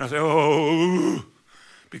that. And I say, oh,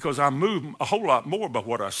 because I move a whole lot more by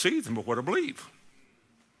what I see than by what I believe.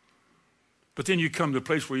 But then you come to a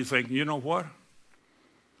place where you think, you know what?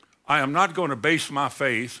 I am not going to base my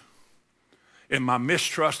faith and my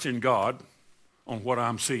mistrust in God on what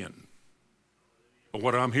I'm seeing or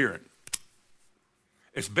what I'm hearing.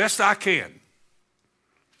 As best I can,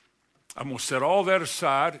 I'm going to set all that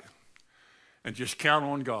aside and just count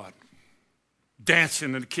on God.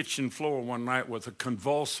 Dancing in the kitchen floor one night with a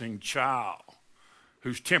convulsing child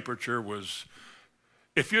whose temperature was,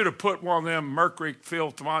 if you'd have put one of them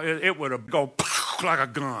mercury-filled thermometers, it would have gone like a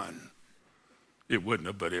gun. It wouldn't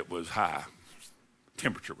have, but it was high.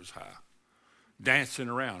 Temperature was high. Dancing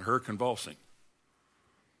around, her convulsing.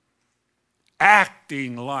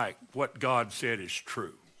 Acting like what God said is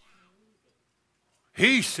true.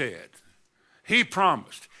 He said, he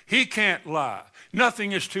promised, he can't lie.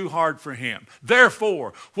 Nothing is too hard for him.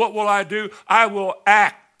 Therefore, what will I do? I will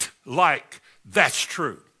act like that's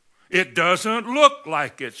true. It doesn't look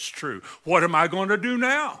like it's true. What am I going to do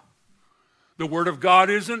now? The word of God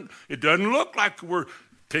it doesn't look like the word.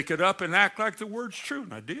 Pick it up and act like the word's true.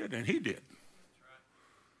 And I did, and he did.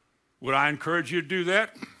 Would I encourage you to do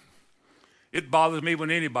that? It bothers me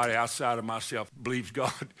when anybody outside of myself believes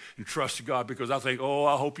God and trusts God, because I think, oh,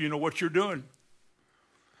 I hope you know what you're doing.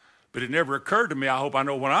 But it never occurred to me, I hope I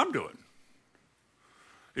know what I'm doing.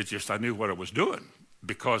 It's just I knew what I was doing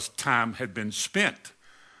because time had been spent.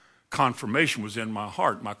 Confirmation was in my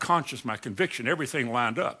heart, my conscience, my conviction, everything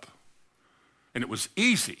lined up. And it was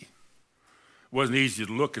easy. It wasn't easy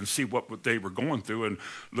to look and see what they were going through and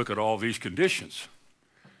look at all these conditions.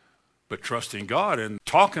 But trusting God and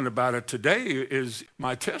talking about it today is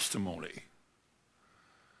my testimony.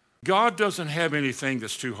 God doesn't have anything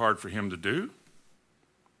that's too hard for him to do.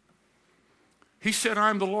 He said, I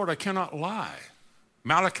am the Lord, I cannot lie.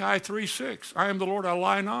 Malachi 3:6, I am the Lord, I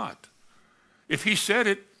lie not. If he said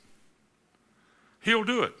it, he'll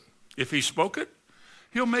do it. If he spoke it,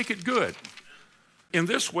 he'll make it good. In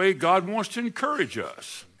this way, God wants to encourage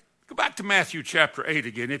us. Go back to Matthew chapter 8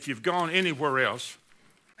 again, if you've gone anywhere else.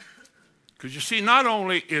 Because you see, not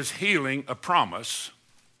only is healing a promise,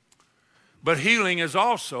 but healing is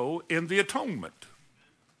also in the atonement.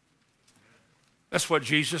 That's what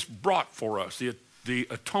Jesus brought for us, the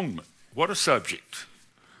atonement. What a subject,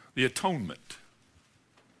 the atonement.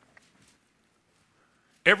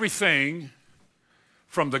 Everything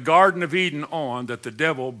from the Garden of Eden on that the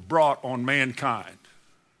devil brought on mankind,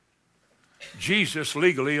 Jesus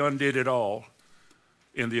legally undid it all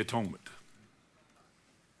in the atonement.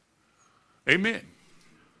 Amen.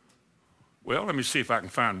 Well, let me see if I can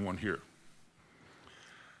find one here.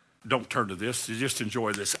 Don't turn to this. Just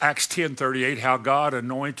enjoy this. Acts 10:38, how God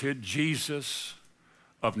anointed Jesus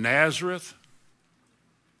of Nazareth,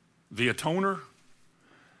 the atoner.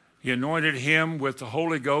 He anointed him with the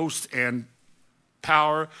Holy Ghost and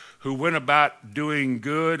power, who went about doing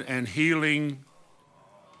good and healing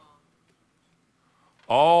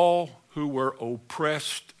all who were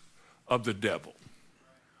oppressed of the devil.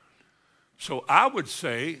 So I would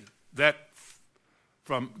say that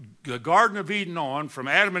from the Garden of Eden on, from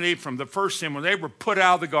Adam and Eve, from the first sin, when they were put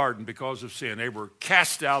out of the garden because of sin, they were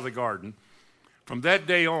cast out of the garden. From that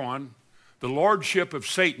day on, the lordship of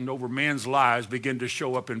Satan over men's lives began to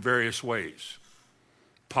show up in various ways.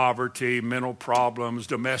 Poverty, mental problems,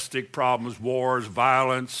 domestic problems, wars,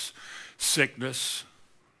 violence, sickness.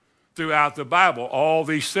 Throughout the Bible, all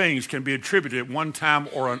these things can be attributed at one time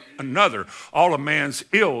or another. All of man's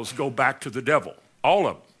ills go back to the devil. All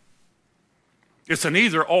of them. It's an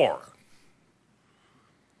either or.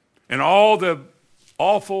 And all the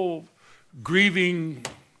awful, grieving,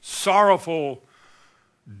 sorrowful,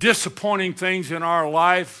 disappointing things in our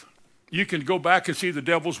life, you can go back and see the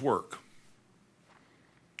devil's work.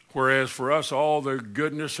 Whereas for us, all the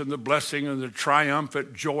goodness and the blessing and the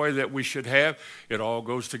triumphant joy that we should have, it all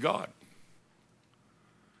goes to God.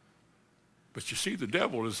 But you see, the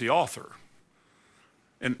devil is the author.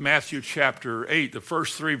 In Matthew chapter 8, the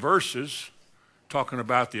first 3 verses, talking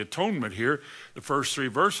about the atonement here, the first 3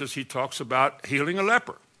 verses, he talks about healing a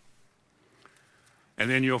leper. And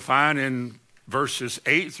then you'll find in verses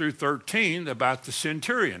 8 through 13 about the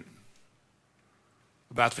centurion,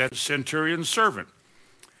 about that centurion servant.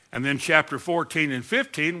 And then chapter 14 and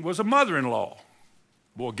 15 was a mother-in-law.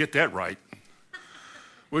 Boy, get that right.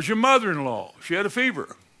 Was your mother-in-law. She had a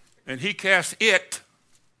fever. And he cast it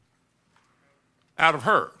out of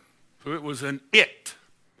her. So it was an it,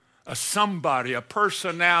 a somebody, a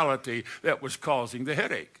personality that was causing the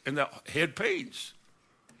headache and the head pains.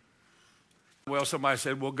 Well, somebody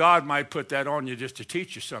said, well, God might put that on you just to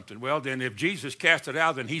teach you something. Well, then if Jesus cast it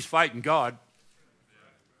out, then he's fighting God.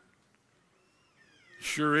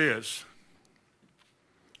 Sure is.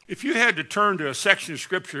 If you had to turn to a section of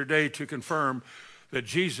Scripture today to confirm that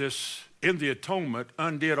Jesus, in the atonement,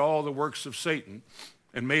 undid all the works of Satan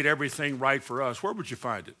and made everything right for us, where would you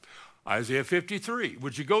find it? Isaiah 53.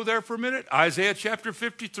 Would you go there for a minute? Isaiah chapter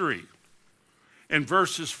 53 and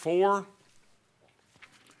verses 4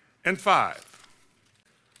 and 5.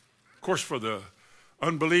 Of course, for the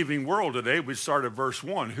unbelieving world today, we start at verse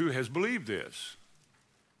 1. Who has believed this?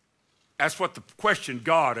 That's what the question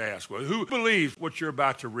God asked was. Who believes what you're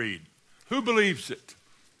about to read? Who believes it?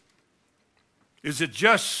 Is it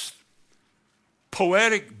just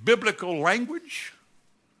poetic biblical language?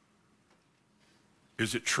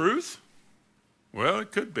 Is it truth? Well,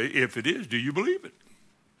 it could be. If it is, do you believe it?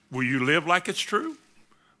 Will you live like it's true?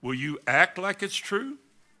 Will you act like it's true?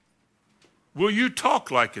 Will you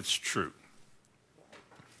talk like it's true?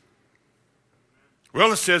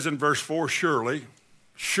 Well, it says in verse 4, surely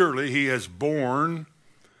he has borne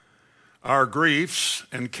our griefs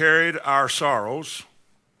and carried our sorrows.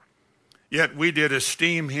 Yet we did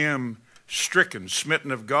esteem him stricken,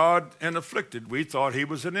 smitten of God, and afflicted. We thought he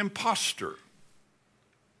was an imposter.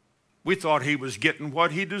 We thought he was getting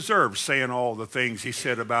what he deserved, saying all the things he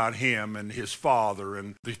said about him and his father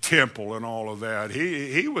and the temple and all of that.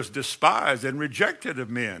 He was despised and rejected of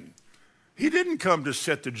men. He didn't come to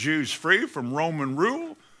set the Jews free from Roman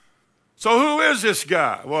rule. So who is this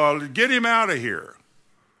guy? Well, get him out of here.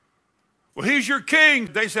 Well, he's your king.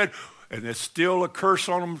 They said, and there's still a curse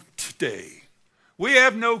on them today. We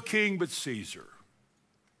have no king but Caesar.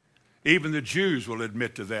 Even the Jews will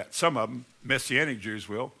admit to that. Some of them, Messianic Jews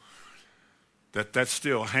will. That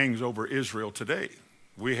still hangs over Israel today.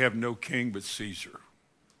 We have no king but Caesar.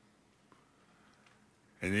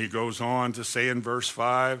 And he goes on to say in verse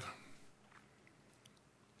 5,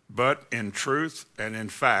 but in truth and in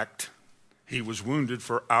fact, he was wounded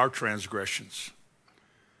for our transgressions.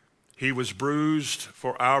 He was bruised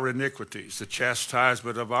for our iniquities. The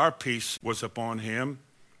chastisement of our peace was upon him,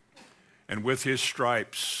 and with his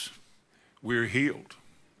stripes we're healed.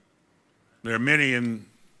 There are many in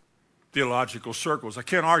theological circles, I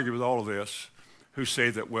can't argue with all of this, who say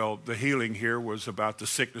that, well, the healing here was about the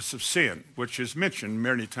sickness of sin, which is mentioned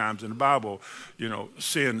many times in the Bible,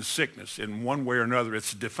 sin, sickness. In one way or another,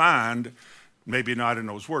 it's defined, maybe not in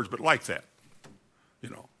those words, but like that,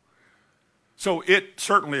 So it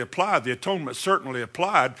certainly applied, the atonement certainly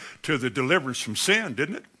applied to the deliverance from sin,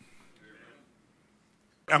 didn't it?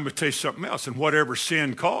 I'm going to tell you something else, and whatever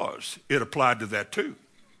sin caused, it applied to that too.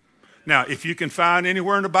 Now, if you can find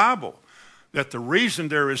anywhere in the Bible that the reason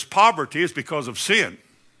there is poverty is because of sin,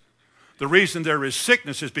 the reason there is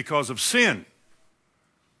sickness is because of sin.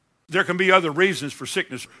 There can be other reasons for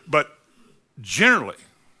sickness, but generally,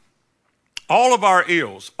 all of our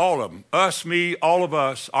ills, all of them, us, me, all of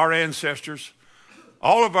us, our ancestors,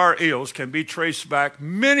 all of our ills can be traced back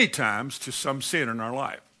many times to some sin in our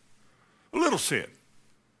life. A little sin.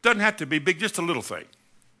 Doesn't have to be big, just a little thing.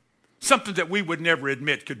 Something that we would never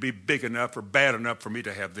admit could be big enough or bad enough for me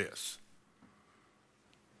to have this.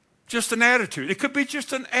 Just an attitude. It could be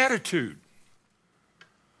just an attitude.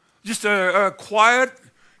 Just a quiet,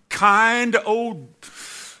 kind, old,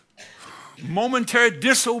 momentary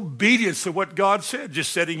disobedience to what God said.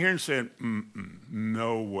 Just sitting here and saying,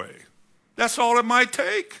 no way. That's all it might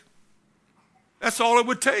take. That's all it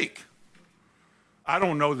would take. I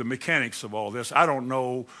don't know the mechanics of all this. I don't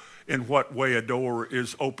know in what way a door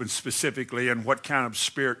is opened specifically and what kind of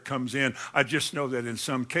spirit comes in. I just know that in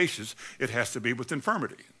some cases it has to be with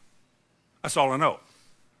infirmity. That's all I know.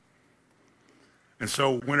 And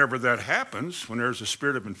so whenever that happens, when there's a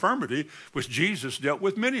spirit of infirmity, which Jesus dealt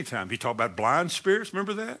with many times. He talked about blind spirits,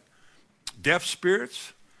 remember that? Deaf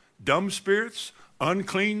spirits, dumb spirits,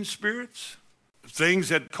 unclean spirits, things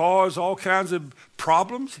that cause all kinds of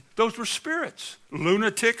problems. Those were spirits.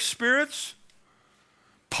 Lunatic spirits,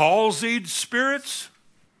 palsied spirits.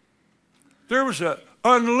 There was an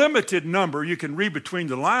unlimited number, you can read between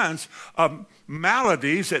the lines, of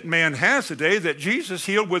maladies that man has today that Jesus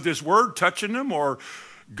healed with his word, touching them, or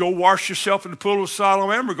go wash yourself in the pool of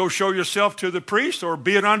Siloam, or go show yourself to the priest, or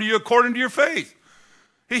be it unto you according to your faith.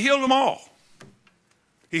 He healed them all.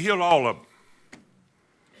 He healed all of them.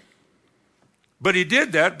 But he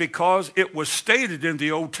did that because it was stated in the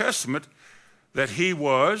Old Testament that he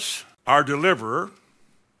was our deliverer.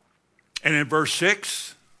 And in verse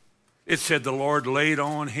 6, it said the Lord laid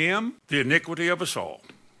on him the iniquity of us all.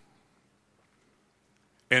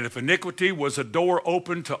 And if iniquity was a door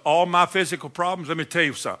open to all my physical problems, let me tell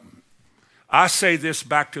you something. I say this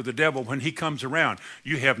back to the devil when he comes around.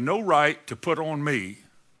 You have no right to put on me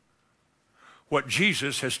what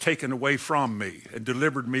Jesus has taken away from me and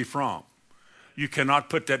delivered me from. You cannot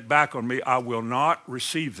put that back on me. I will not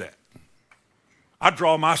receive that. I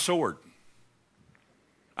draw my sword.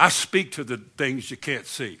 I speak to the things you can't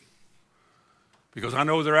see because I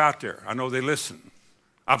know they're out there. I know they listen.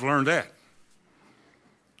 I've learned that.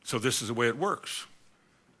 So this is the way it works.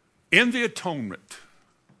 In the atonement,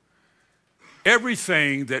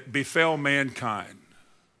 everything that befell mankind,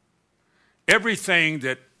 everything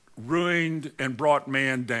that ruined and brought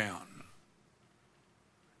man down,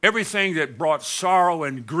 everything that brought sorrow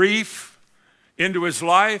and grief into his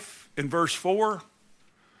life in verse 4,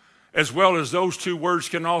 as well as those two words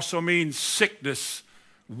can also mean sickness,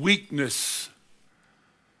 weakness,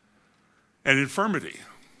 and infirmity.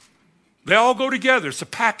 They all go together. It's a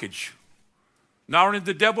package. Not only did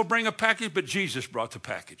the devil bring a package, but Jesus brought the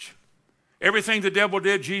package. Everything the devil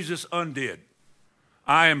did, Jesus undid.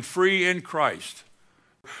 I am free in Christ.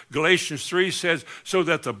 Galatians 3 says, so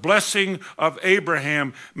that the blessing of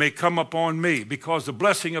Abraham may come upon me, because the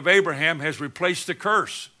blessing of Abraham has replaced the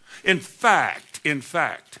curse. In fact,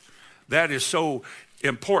 that is so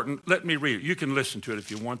important. Let me read it. You can listen to it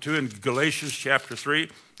if you want to. In Galatians chapter 3,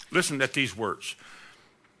 listen at these words.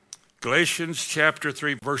 Galatians chapter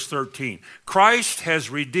 3, verse 13. Christ has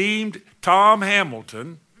redeemed Tom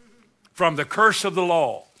Hamilton from the curse of the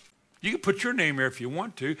law. You can put your name there if you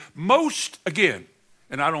want to. Most, again,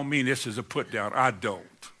 and I don't mean this as a put down, I don't.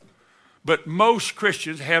 But most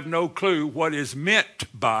Christians have no clue what is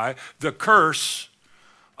meant by the curse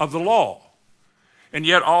of the law. And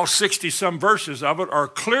yet all 60-some verses of it are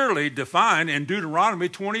clearly defined in Deuteronomy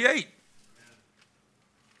 28.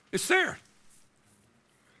 It's there.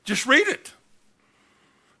 Just read it.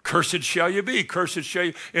 Cursed shall you be, cursed shall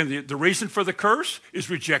you. And the reason for the curse is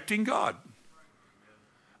rejecting God.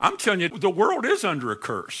 I'm telling you, the world is under a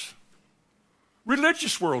curse.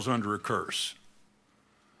 Religious world's under a curse.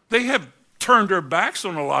 They have turned their backs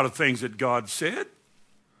on a lot of things that God said.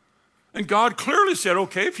 And God clearly said,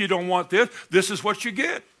 okay, if you don't want this, this is what you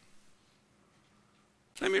get.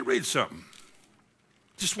 Let me read something.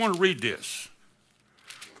 Just want to read this.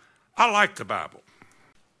 I like the Bible.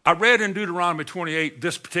 I read in Deuteronomy 28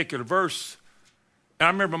 this particular verse, and I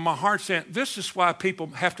remember my heart saying, this is why people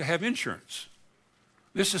have to have insurance.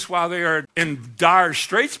 This is why they are in dire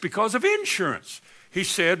straits, because of insurance. He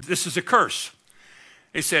said, this is a curse.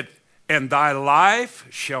 He said, and thy life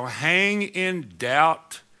shall hang in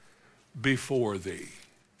doubt before thee.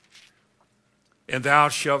 And thou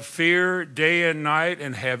shalt fear day and night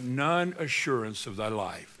and have none assurance of thy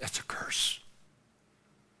life. That's a curse.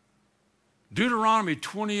 Deuteronomy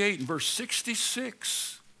 28 and verse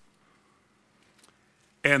 66.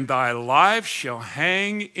 And thy life shall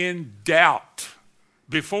hang in doubt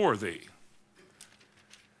before thee.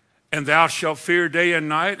 And thou shalt fear day and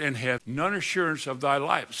night and have none assurance of thy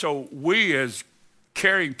life. So we as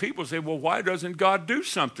caring people say, well, why doesn't God do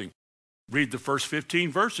something? Read the first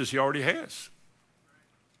 15 verses. He already has.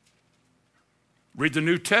 Read the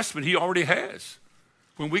New Testament. He already has.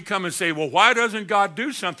 When we come and say, well, why doesn't God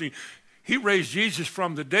do something? He raised Jesus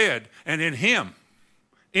from the dead, and in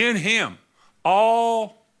him,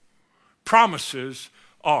 all promises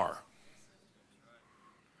are.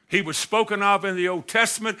 He was spoken of in the Old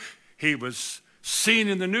Testament. He was seen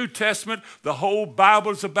in the New Testament. The whole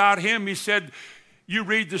Bible is about him. He said, you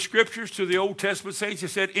read the scriptures to the Old Testament saints. He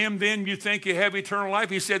said, in them you think you have eternal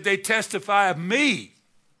life. He said, they testify of me.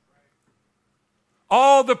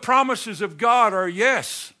 All the promises of God are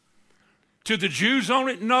yes. To the Jews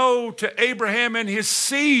only? No, to Abraham and his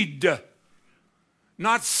seed.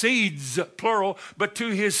 Not seeds, plural, but to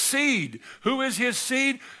his seed. Who is his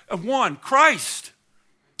seed? One, Christ.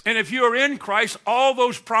 And if you are in Christ, all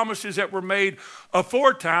those promises that were made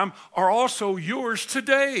aforetime are also yours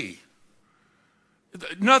today.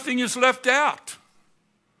 Nothing is left out.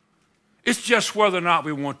 It's just whether or not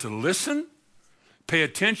we want to listen, pay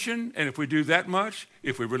attention, and if we do that much,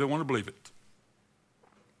 if we really want to believe it.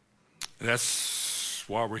 That's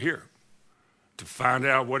why we're here, to find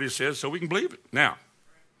out what he says so we can believe it. Now,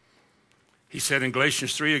 he said in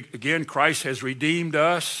Galatians 3, again, Christ has redeemed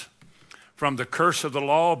us from the curse of the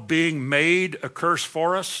law, being made a curse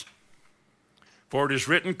for us. For it is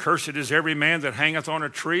written, cursed is every man that hangeth on a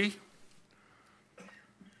tree,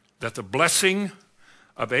 that the blessing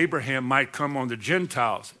of Abraham might come on the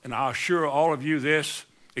Gentiles. And I'll assure all of you this,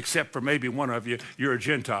 except for maybe one of you, you're a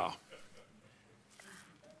Gentile.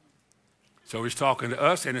 So he's talking to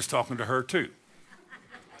us and he's talking to her too.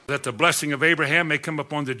 That the blessing of Abraham may come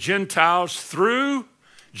upon the Gentiles through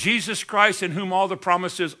Jesus Christ, in whom all the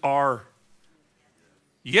promises are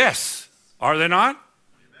yes. Are they not?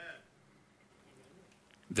 Amen.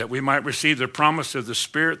 That we might receive the promise of the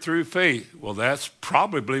Spirit through faith. Well, that's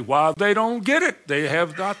probably why they don't get it. They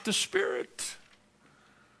have not the Spirit.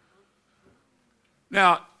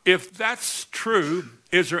 Now, if that's true,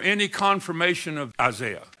 is there any confirmation of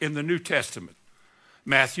Isaiah in the New Testament?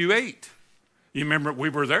 Matthew 8. You remember we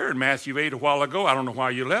were there in Matthew 8 a while ago. I don't know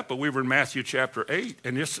why you left, but we were in Matthew chapter 8.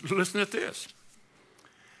 And just listen to this.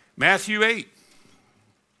 Matthew 8.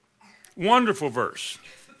 Wonderful verse.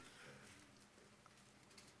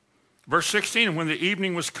 Verse 16, and when the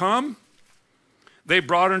evening was come, they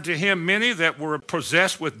brought unto him many that were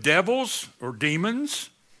possessed with devils or demons.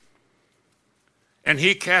 And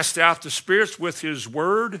he cast out the spirits with his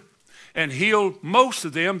word and healed most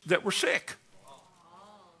of them that were sick.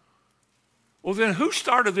 Well, then who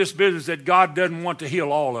started this business that God doesn't want to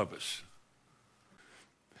heal all of us?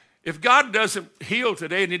 If God doesn't heal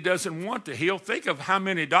today and he doesn't want to heal, think of how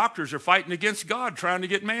many doctors are fighting against God trying to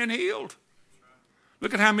get man healed.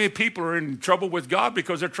 Look at how many people are in trouble with God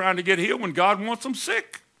because they're trying to get healed when God wants them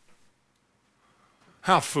sick.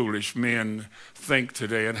 How foolish men think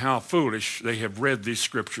today, and how foolish they have read these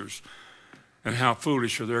scriptures, and how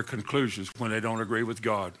foolish are their conclusions when they don't agree with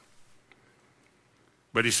God.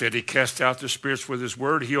 But he said he cast out the spirits with his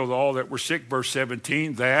word, healed all that were sick, verse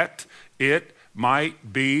 17, that it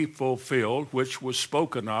might be fulfilled, which was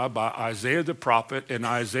spoken of by Isaiah the prophet in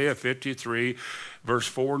Isaiah 53, verse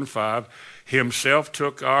 4 and 5. Himself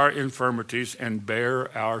took our infirmities and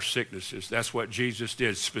bare our sicknesses. That's what Jesus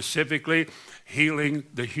did, specifically healing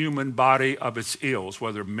the human body of its ills,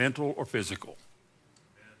 whether mental or physical.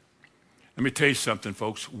 Let me tell you something,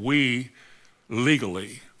 folks. We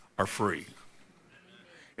legally are free.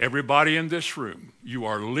 Everybody in this room, you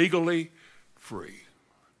are legally free.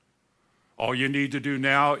 All you need to do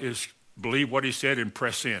now is believe what he said and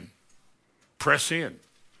press in. Press in.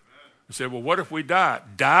 I said, well, what if we die?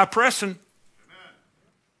 Die pressing. Amen.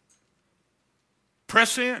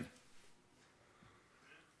 Press in.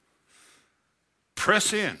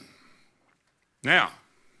 Press in. Now,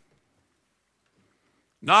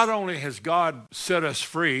 not only has God set us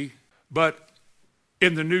free, but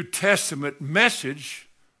in the New Testament message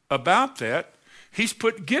about that, he's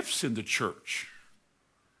put gifts in the church.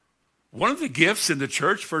 One of the gifts in the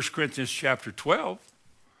church, 1 Corinthians chapter 12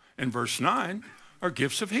 and verse 9, are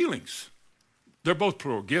gifts of healings. They're both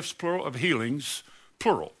plural. Gifts, plural, of healings,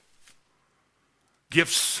 plural.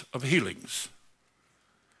 Gifts of healings.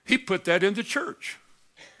 He put that in the church.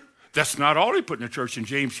 That's not all he put in the church. In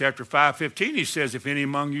James chapter 5:15, he says, if any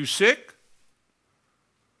among you sick,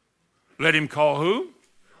 let him call who?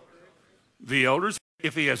 The elders.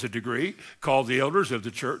 If he has a degree, call the elders of the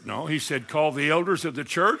church. No, he said, call the elders of the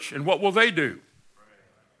church, and what will they do?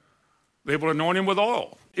 They will anoint him with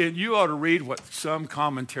oil. And you ought to read what some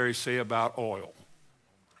commentaries say about oil.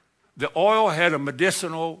 The oil had a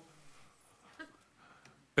medicinal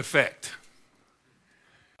effect.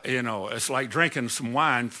 You know, it's like drinking some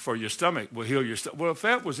wine for your stomach will heal your stomach. Well, if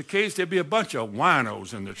that was the case, there'd be a bunch of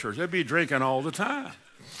winos in the church. They'd be drinking all the time.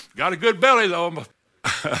 Got a good belly, though.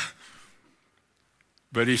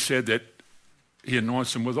 But he said that he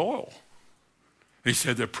anoints them with oil. He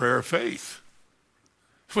said the prayer of faith.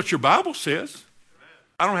 That's what your Bible says.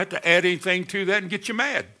 I don't have to add anything to that and get you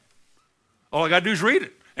mad. All I got to do is read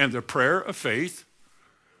it. And the prayer of faith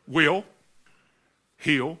will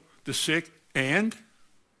heal the sick, and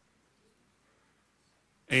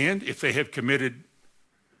if they have committed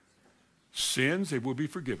sins, they will be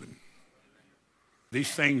forgiven.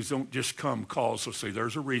 These things don't just come causelessly.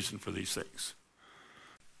 There's a reason for these things.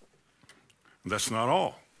 That's not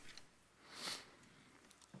all.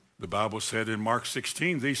 The Bible said in Mark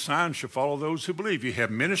 16, these signs shall follow those who believe. You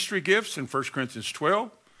have ministry gifts in 1 Corinthians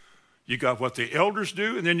 12. You got what the elders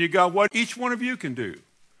do, and then you got what each one of you can do.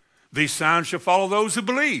 These signs shall follow those who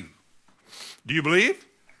believe. Do you believe?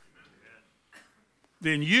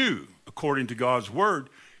 Then you, according to God's word,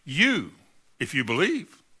 you, if you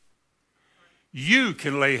believe, you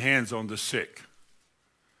can lay hands on the sick.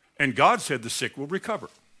 And God said the sick will recover.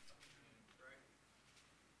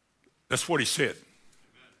 That's what he said.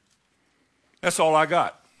 That's all I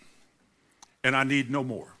got. And I need no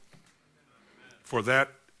more. For that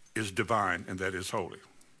is divine and that is holy.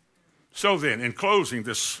 So then, in closing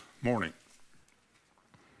this morning,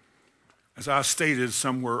 as I stated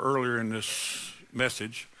somewhere earlier in this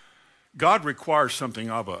message, God requires something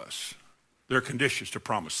of us. There are conditions to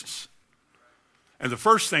promises. And the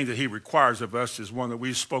first thing that he requires of us is one that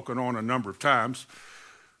we've spoken on a number of times,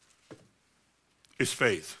 is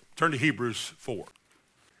faith. Turn to Hebrews 4.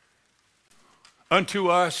 Unto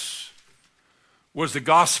us was the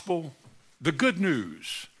gospel, the good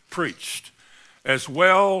news preached, as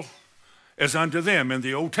well as unto them in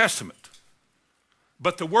the Old Testament.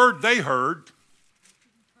 But the word they heard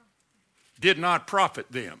did not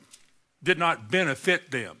profit them, did not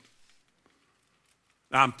benefit them.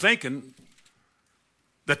 Now, I'm thinking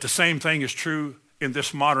that the same thing is true in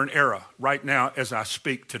this modern era right now as I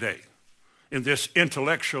speak today. In this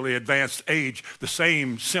intellectually advanced age, the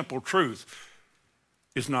same simple truth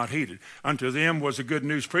is not heeded. Unto them was the good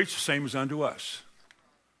news preached, the same as unto us.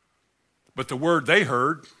 But the word they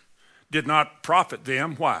heard did not profit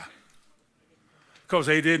them. Why? Because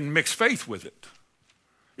they didn't mix faith with it.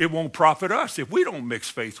 It won't profit us if we don't mix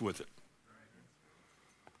faith with it.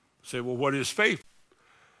 Say, well, what is faith?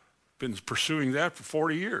 Been pursuing that for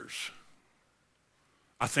 40 years.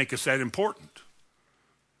 I think it's that important.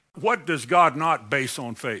 What does God not base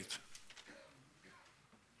on faith?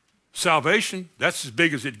 Salvation, that's as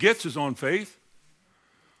big as it gets, is on faith.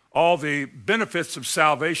 All the benefits of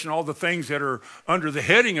salvation, all the things that are under the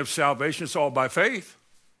heading of salvation, it's all by faith.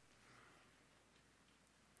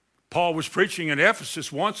 Paul was preaching in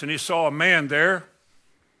Ephesus once, and he saw a man there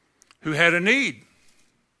who had a need.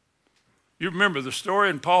 You remember the story,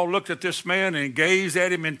 and Paul looked at this man and gazed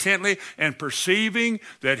at him intently, and perceiving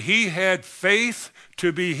that he had faith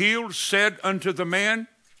to be healed, said unto the man,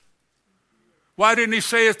 why didn't he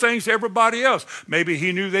say things to everybody else? Maybe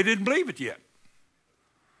he knew they didn't believe it yet.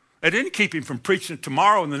 It didn't keep him from preaching it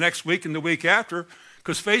tomorrow and the next week and the week after,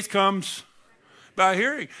 because faith comes by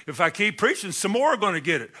hearing. If I keep preaching, some more are going to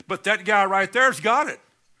get it. But that guy right there's got it.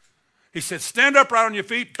 He said, stand up right on your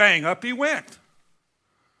feet. Bang, up he went.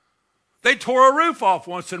 They tore a roof off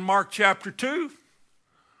once in Mark chapter 2.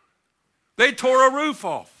 They tore a roof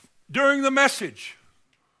off during the message.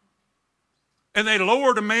 And they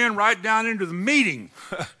lowered a man right down into the meeting.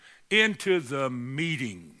 Into the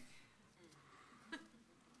meeting.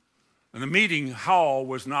 And the meeting hall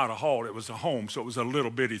was not a hall, it was a home, so it was a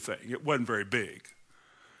little bitty thing. It wasn't very big.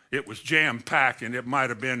 It was jam-packed, and it might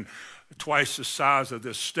have been twice the size of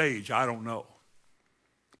this stage. I don't know.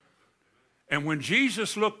 And when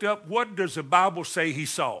Jesus looked up, what does the Bible say he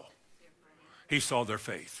saw? He saw their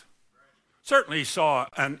faith. Certainly he saw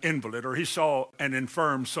an invalid or he saw an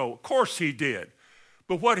infirm soul. Of course he did.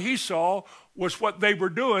 But what he saw was what they were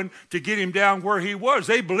doing to get him down where he was.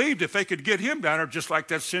 They believed if they could get him down there, just like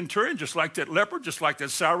that centurion, just like that leper, just like that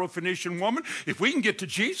Syrophoenician woman, if we can get to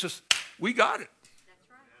Jesus, we got it. That's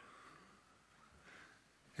right.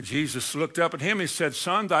 And Jesus looked up at him and said,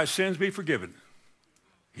 son, thy sins be forgiven.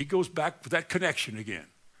 He goes back for that connection again.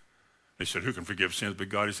 They said, who can forgive sins but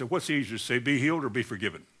God? He said, what's easier to say, be healed or be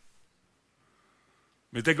forgiven?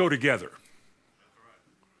 I mean, they go together.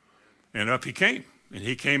 And up he came. And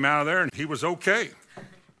he came out of there and he was okay.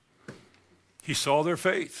 He saw their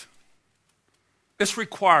faith. It's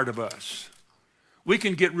required of us. We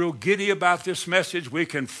can get real giddy about this message. We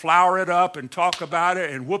can flower it up and talk about it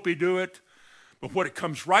and whoopee-do it. But what it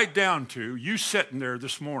comes right down to, you sitting there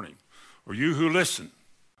this morning, or you who listen,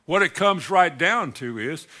 what it comes right down to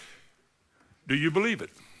is, do you believe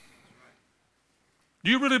it?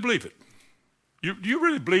 Do you really believe it? Do you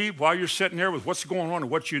really believe while you're sitting there with what's going on and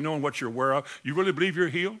what you know and what you're aware of, you really believe you're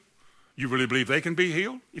healed? You really believe they can be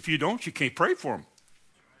healed? If you don't, you can't pray for them.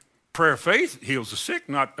 Prayer of faith heals the sick,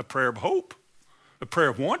 not a prayer of hope. A prayer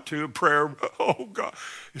of want to, a prayer of, oh God.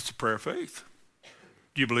 It's a prayer of faith.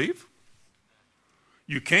 Do you believe?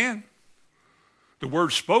 You can. The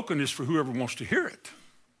word spoken is for whoever wants to hear it.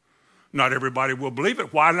 Not everybody will believe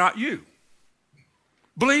it. Why not you?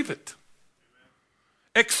 Believe it.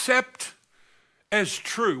 Accept as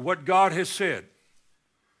true what God has said.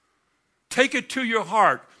 Take it to your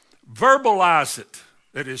heart. Verbalize it.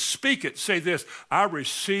 That is, speak it. Say this, I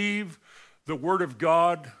receive the word of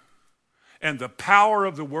God and the power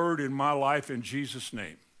of the word in my life in Jesus'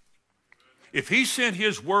 name. If he sent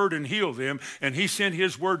his word and healed them, and he sent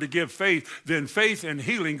his word to give faith, then faith and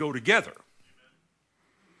healing go together.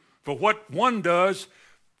 But what one does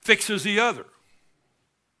fixes the other.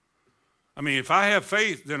 I mean, if I have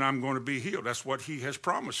faith, then I'm going to be healed. That's what he has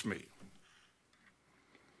promised me.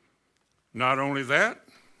 Not only that,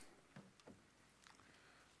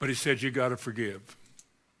 but he said you got to forgive.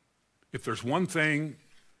 If there's one thing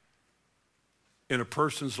in a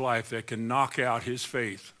person's life that can knock out his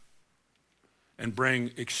faith and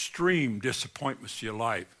bring extreme disappointments to your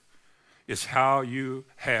life, It's how you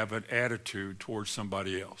have an attitude towards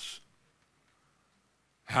somebody else.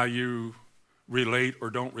 How you relate or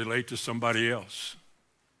don't relate to somebody else.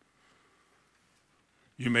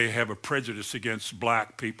 You may have a prejudice against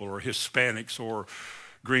black people or Hispanics or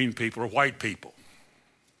green people or white people.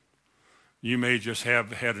 You may just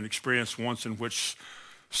have had an experience once in which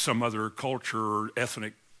some other culture or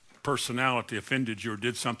ethnic personality offended you or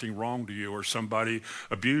did something wrong to you, or somebody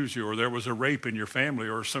abused you, or there was a rape in your family,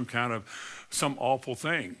 or some awful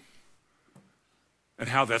thing. And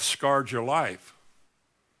how that scarred your life.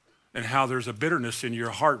 And how there's a bitterness in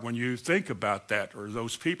your heart when you think about that or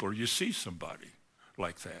those people, or you see somebody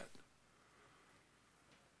like that.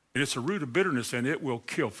 And it's a root of bitterness, and it will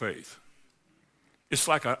kill faith. It's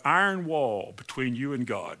like an iron wall between you and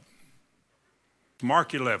God.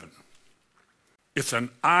 Mark 11. It's an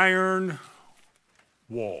iron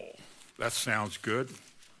wall. That sounds good.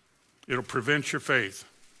 It'll prevent your faith.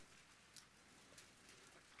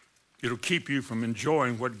 It'll keep you from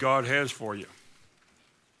enjoying what God has for you.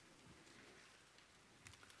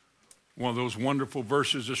 One of those wonderful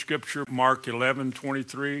verses of Scripture, Mark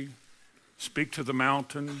 11:23. Speak to the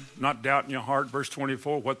mountain, not doubt in your heart. Verse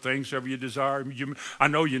 24, what things ever you desire. I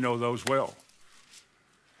know you know those well.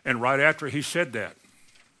 And right after he said that,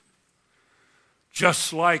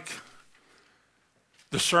 just like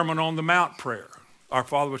the Sermon on the Mount prayer, our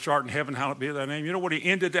Father which art in heaven, hallowed be thy name. You know what he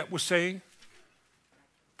ended that with saying?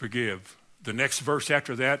 Forgive. The next verse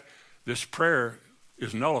after that, this prayer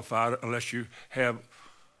is nullified unless you have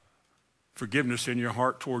forgiveness in your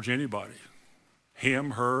heart towards anybody.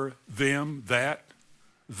 Him, her, them, that,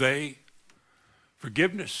 they.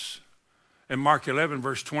 Forgiveness. In Mark 11,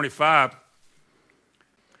 verse 25,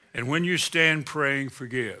 and when you stand praying,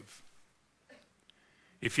 forgive.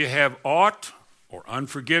 If you have aught or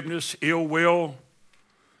unforgiveness, ill will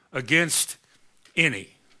against any,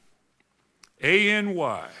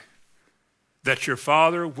 A-N-Y, that your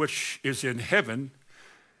Father which is in heaven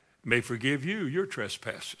may forgive you your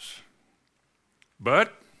trespasses.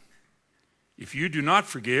 But if you do not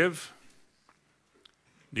forgive,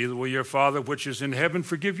 neither will your Father which is in heaven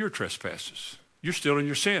forgive your trespasses. You're still in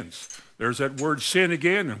your sins. There's that word sin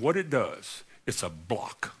again, and what it does, it's a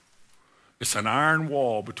block. It's an iron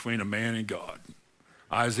wall between a man and God.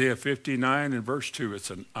 Isaiah 59 and verse 2, it's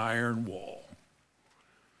an iron wall.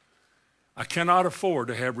 I cannot afford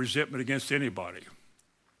to have resentment against anybody.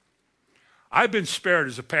 I've been spared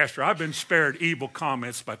as a pastor. I've been spared evil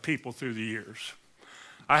comments by people through the years.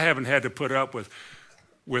 I haven't had to put up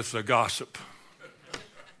with the gossip.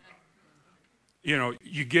 You know,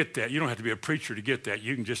 you get that. You don't have to be a preacher to get that.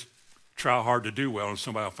 You can just try hard to do well and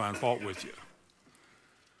somebody will find fault with you.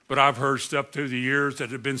 But I've heard stuff through the years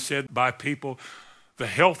that have been said by people. The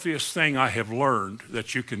healthiest thing I have learned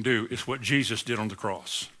that you can do is what Jesus did on the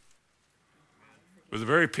cross. With the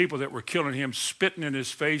very people that were killing him, spitting in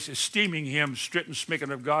his face, esteeming him, stricken,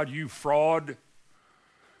 smitten of God, you fraud,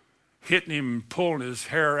 hitting him, pulling his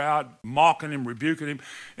hair out, mocking him, rebuking him,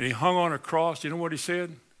 and he hung on a cross. You know what he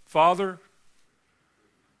said? Father,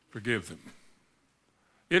 forgive them.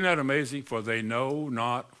 Isn't that amazing? For they know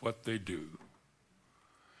not what they do.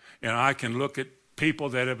 And I can look at people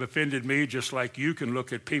that have offended me just like you can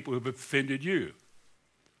look at people who have offended you.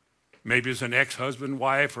 Maybe it's an ex-husband,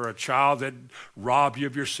 wife, or a child that robbed you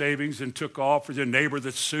of your savings and took off, or the neighbor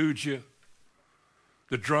that sued you,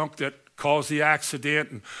 the drunk that caused the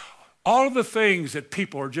accident, and all of the things that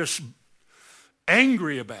people are just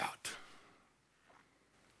angry about.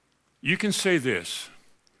 You can say this.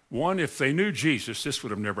 One, if they knew Jesus, this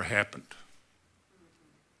would have never happened.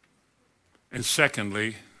 And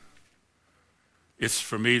secondly, it's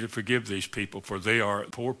for me to forgive these people, for they are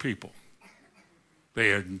poor people.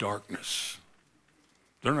 They are in darkness.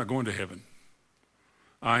 They're not going to heaven.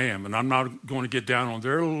 I am, and I'm not going to get down on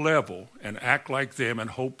their level and act like them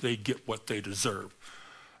and hope they get what they deserve.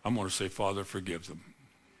 I'm going to say, Father, forgive them.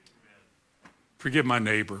 Forgive my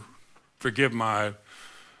neighbor. Forgive my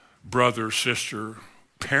brother, sister,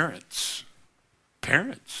 parents.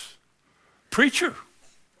 Preacher.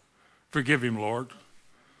 Forgive him, Lord.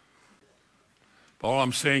 All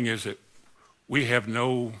I'm saying is that we have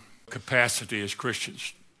no capacity as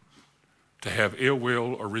Christians to have ill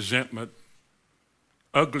will or resentment,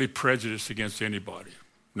 ugly prejudice against anybody.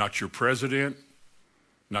 Not your president,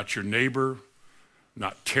 not your neighbor,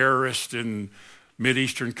 not terrorists in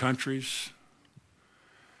Mideastern countries.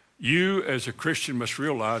 You as a Christian must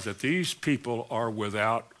realize that these people are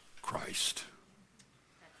without Christ.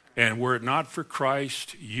 And were it not for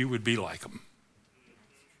Christ, you would be like them.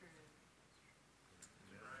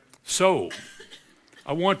 So,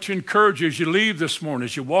 I want to encourage you as you leave this morning,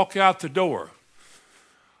 as you walk out the door,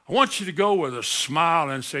 I want you to go with a smile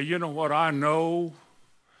and say, you know what, I know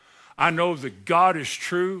that God is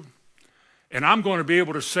true, and I'm going to be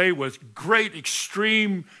able to say with great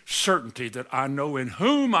extreme certainty that I know in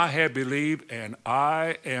whom I have believed, and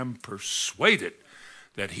I am persuaded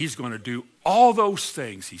that he's going to do all those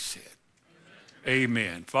things he said.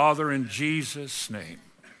 Amen. Father, in Jesus' name,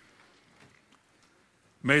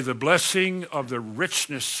 may the blessing of the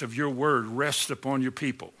richness of your word rest upon your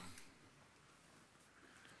people.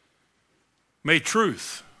 May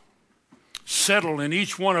truth settle in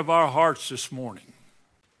each one of our hearts this morning.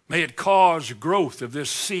 May it cause growth of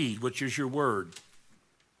this seed, which is your word.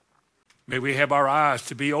 May we have our eyes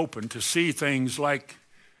to be open to see things like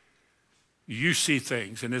you see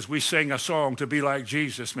things. And as we sing a song, to be like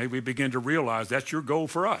Jesus, may we begin to realize that's your goal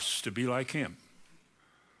for us, to be like him.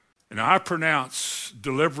 And I pronounce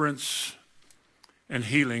deliverance and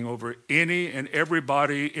healing over any and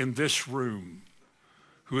everybody in this room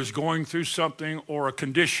who is going through something or a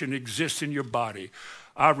condition exists in your body.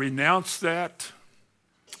 I renounce that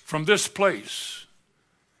from this place.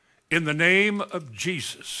 In the name of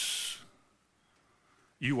Jesus,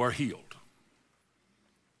 you are healed.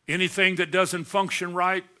 Anything that doesn't function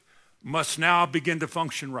right must now begin to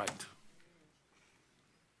function right.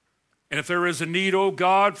 And if there is a need, oh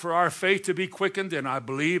God, for our faith to be quickened, then I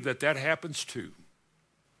believe that that happens too.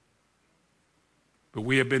 But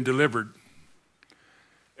we have been delivered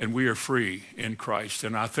and we are free in Christ.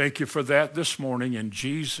 And I thank you for that this morning in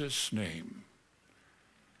Jesus' name.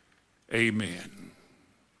 Amen.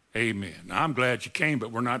 Amen. Now, I'm glad you came,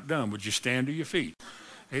 but we're not done. Would you stand to your feet?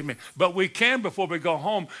 Amen. But we can, before we go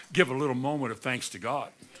home, give a little moment of thanks to God.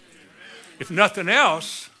 If nothing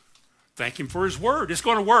else, thank him for his word. It's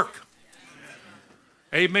going to work.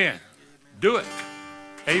 Amen. Do it.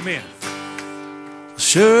 Amen.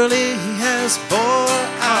 Surely he has bore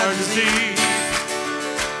our disease.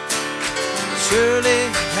 Surely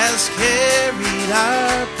he has carried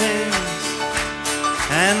our pains.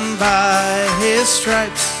 And by his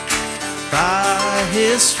stripes, by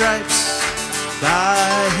his stripes,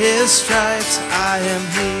 by his stripes I am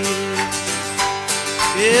healed.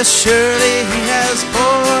 Yes, surely he has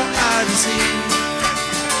bore our disease.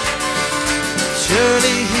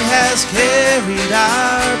 Surely he has carried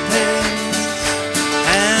our pains.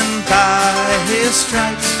 And by his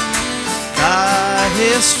stripes, by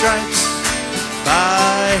his stripes,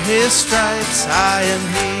 by his stripes I am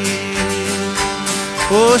healed.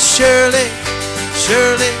 Oh, surely,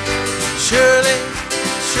 surely, surely,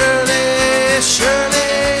 surely,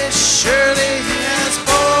 surely, surely he has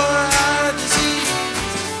bore our disease.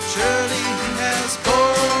 Surely he has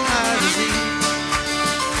bore our disease.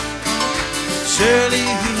 Surely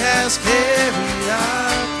he has carried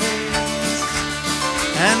our pains.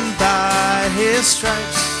 And by his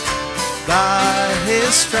stripes, by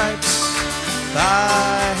his stripes,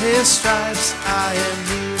 by his stripes I am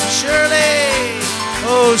healed. Surely,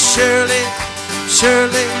 oh surely,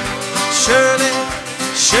 surely, surely,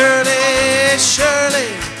 surely, surely,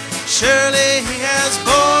 surely he has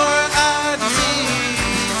bore our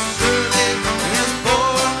disease. Surely he has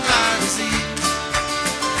bore our disease.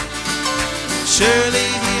 Surely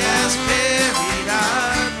he has carried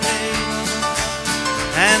our pain.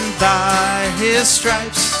 And by his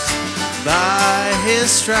stripes, by his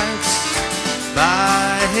stripes,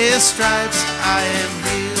 by his stripes I am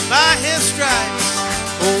healed. By his stripes,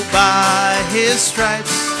 oh by his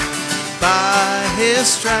stripes, by his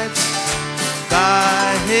stripes,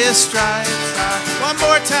 by his stripes. One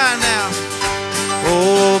more time now.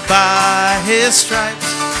 Oh, by his stripes,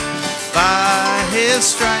 by his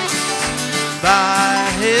stripes,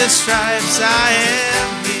 by his stripes I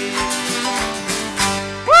am healed.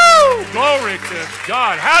 Woo! Glory to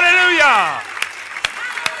God. Hallelujah.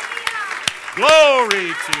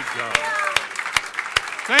 Glory to God.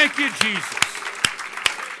 Thank you, Jesus.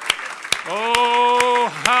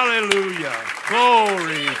 Oh, hallelujah.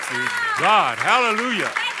 Glory to God.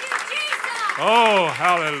 Hallelujah. Oh,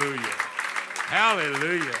 hallelujah.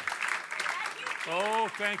 Hallelujah. Oh,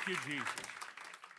 thank you, Jesus.